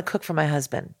I'm going to cook for my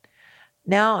husband.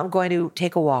 Now I'm going to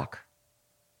take a walk.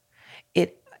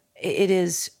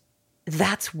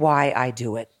 That's why I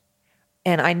do it.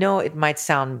 And I know it might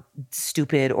sound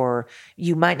stupid, or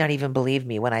you might not even believe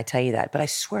me when I tell you that, but I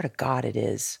swear to God it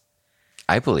is.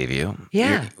 I believe you.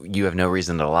 Yeah. You have no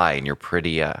reason to lie, and you're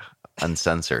pretty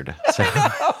uncensored. So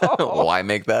why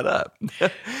make that up?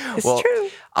 It's true.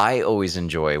 I always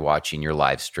enjoy watching your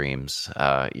live streams.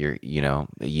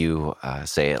 You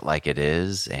say it like it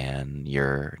is, and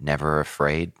you're never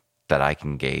afraid that I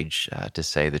can gauge to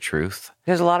say the truth.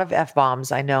 There's a lot of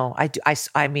F-bombs. I know.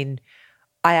 I mean,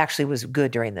 I actually was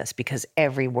good during this, because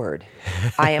every word,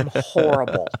 I am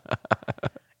horrible.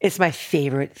 It's my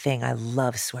favorite thing. I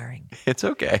love swearing. It's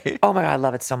okay. Oh my God, I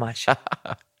love it so much.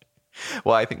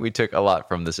 Well, I think we took a lot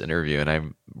from this interview, and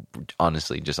I'm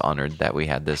honestly just honored that we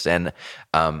had this. And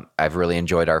I've really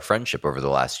enjoyed our friendship over the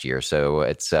last year. So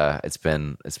it's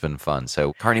been fun.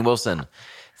 So Carney Wilson,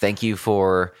 thank you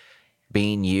for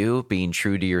being you, being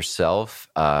true to yourself.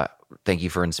 Thank you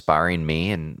for inspiring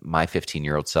me and my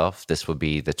 15-year-old self. This will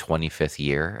be the 25th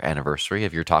year anniversary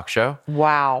of your talk show.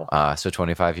 Wow. So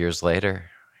 25 years later.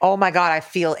 Oh my God, I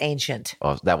feel ancient.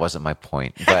 Well, that wasn't my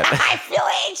point, but I feel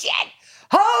ancient.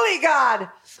 Holy God.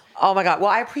 Oh my God.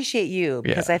 Well, I appreciate you,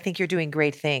 because I think you're doing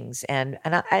great things. And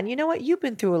you know what? You've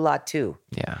been through a lot too.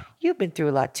 Yeah. You've been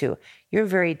through a lot too. You're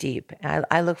very deep.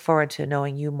 I look forward to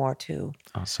knowing you more too.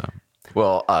 Awesome.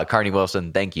 Well, Carney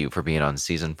Wilson, thank you for being on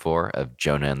season 4 of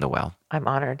Jonah and the Whale. I'm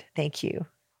honored. Thank you.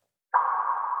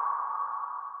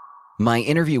 My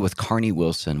interview with Carney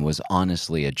Wilson was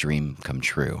honestly a dream come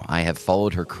true. I have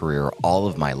followed her career all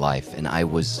of my life, and I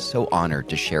was so honored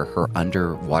to share her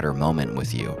underwater moment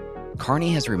with you.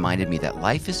 Carney has reminded me that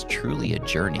life is truly a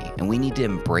journey, and we need to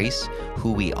embrace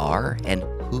who we are and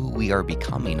who we are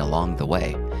becoming along the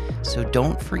way. So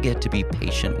don't forget to be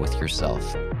patient with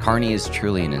yourself. Carney is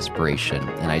truly an inspiration,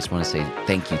 and I just want to say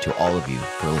thank you to all of you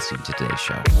for listening to today's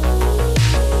show.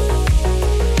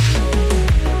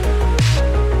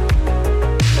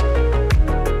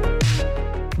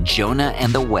 Jonah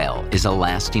and the Whale is a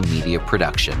Lasting Media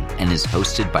production and is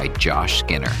hosted by Josh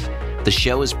Skinner. The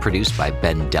show is produced by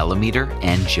Ben Delameter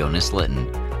and Jonas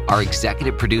Litton. Our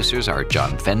executive producers are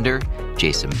John Fender,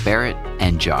 Jason Barrett,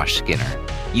 and Josh Skinner.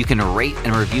 You can rate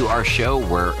and review our show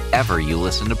wherever you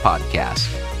listen to podcasts.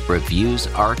 Reviews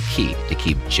are key to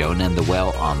keep Jonah and the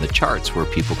Whale on the charts where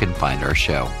people can find our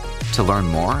show. To learn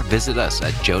more, visit us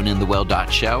at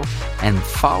jonahandthewhale.show and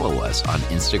follow us on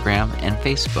Instagram and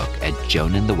Facebook at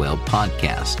Jonah and the Whale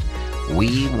Podcast.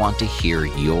 We want to hear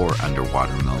your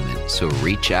underwater moment, so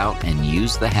reach out and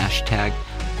use the hashtag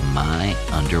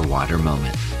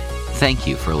 #MyUnderwaterMoment. Thank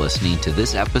you for listening to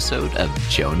this episode of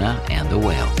Jonah and the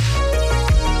Whale.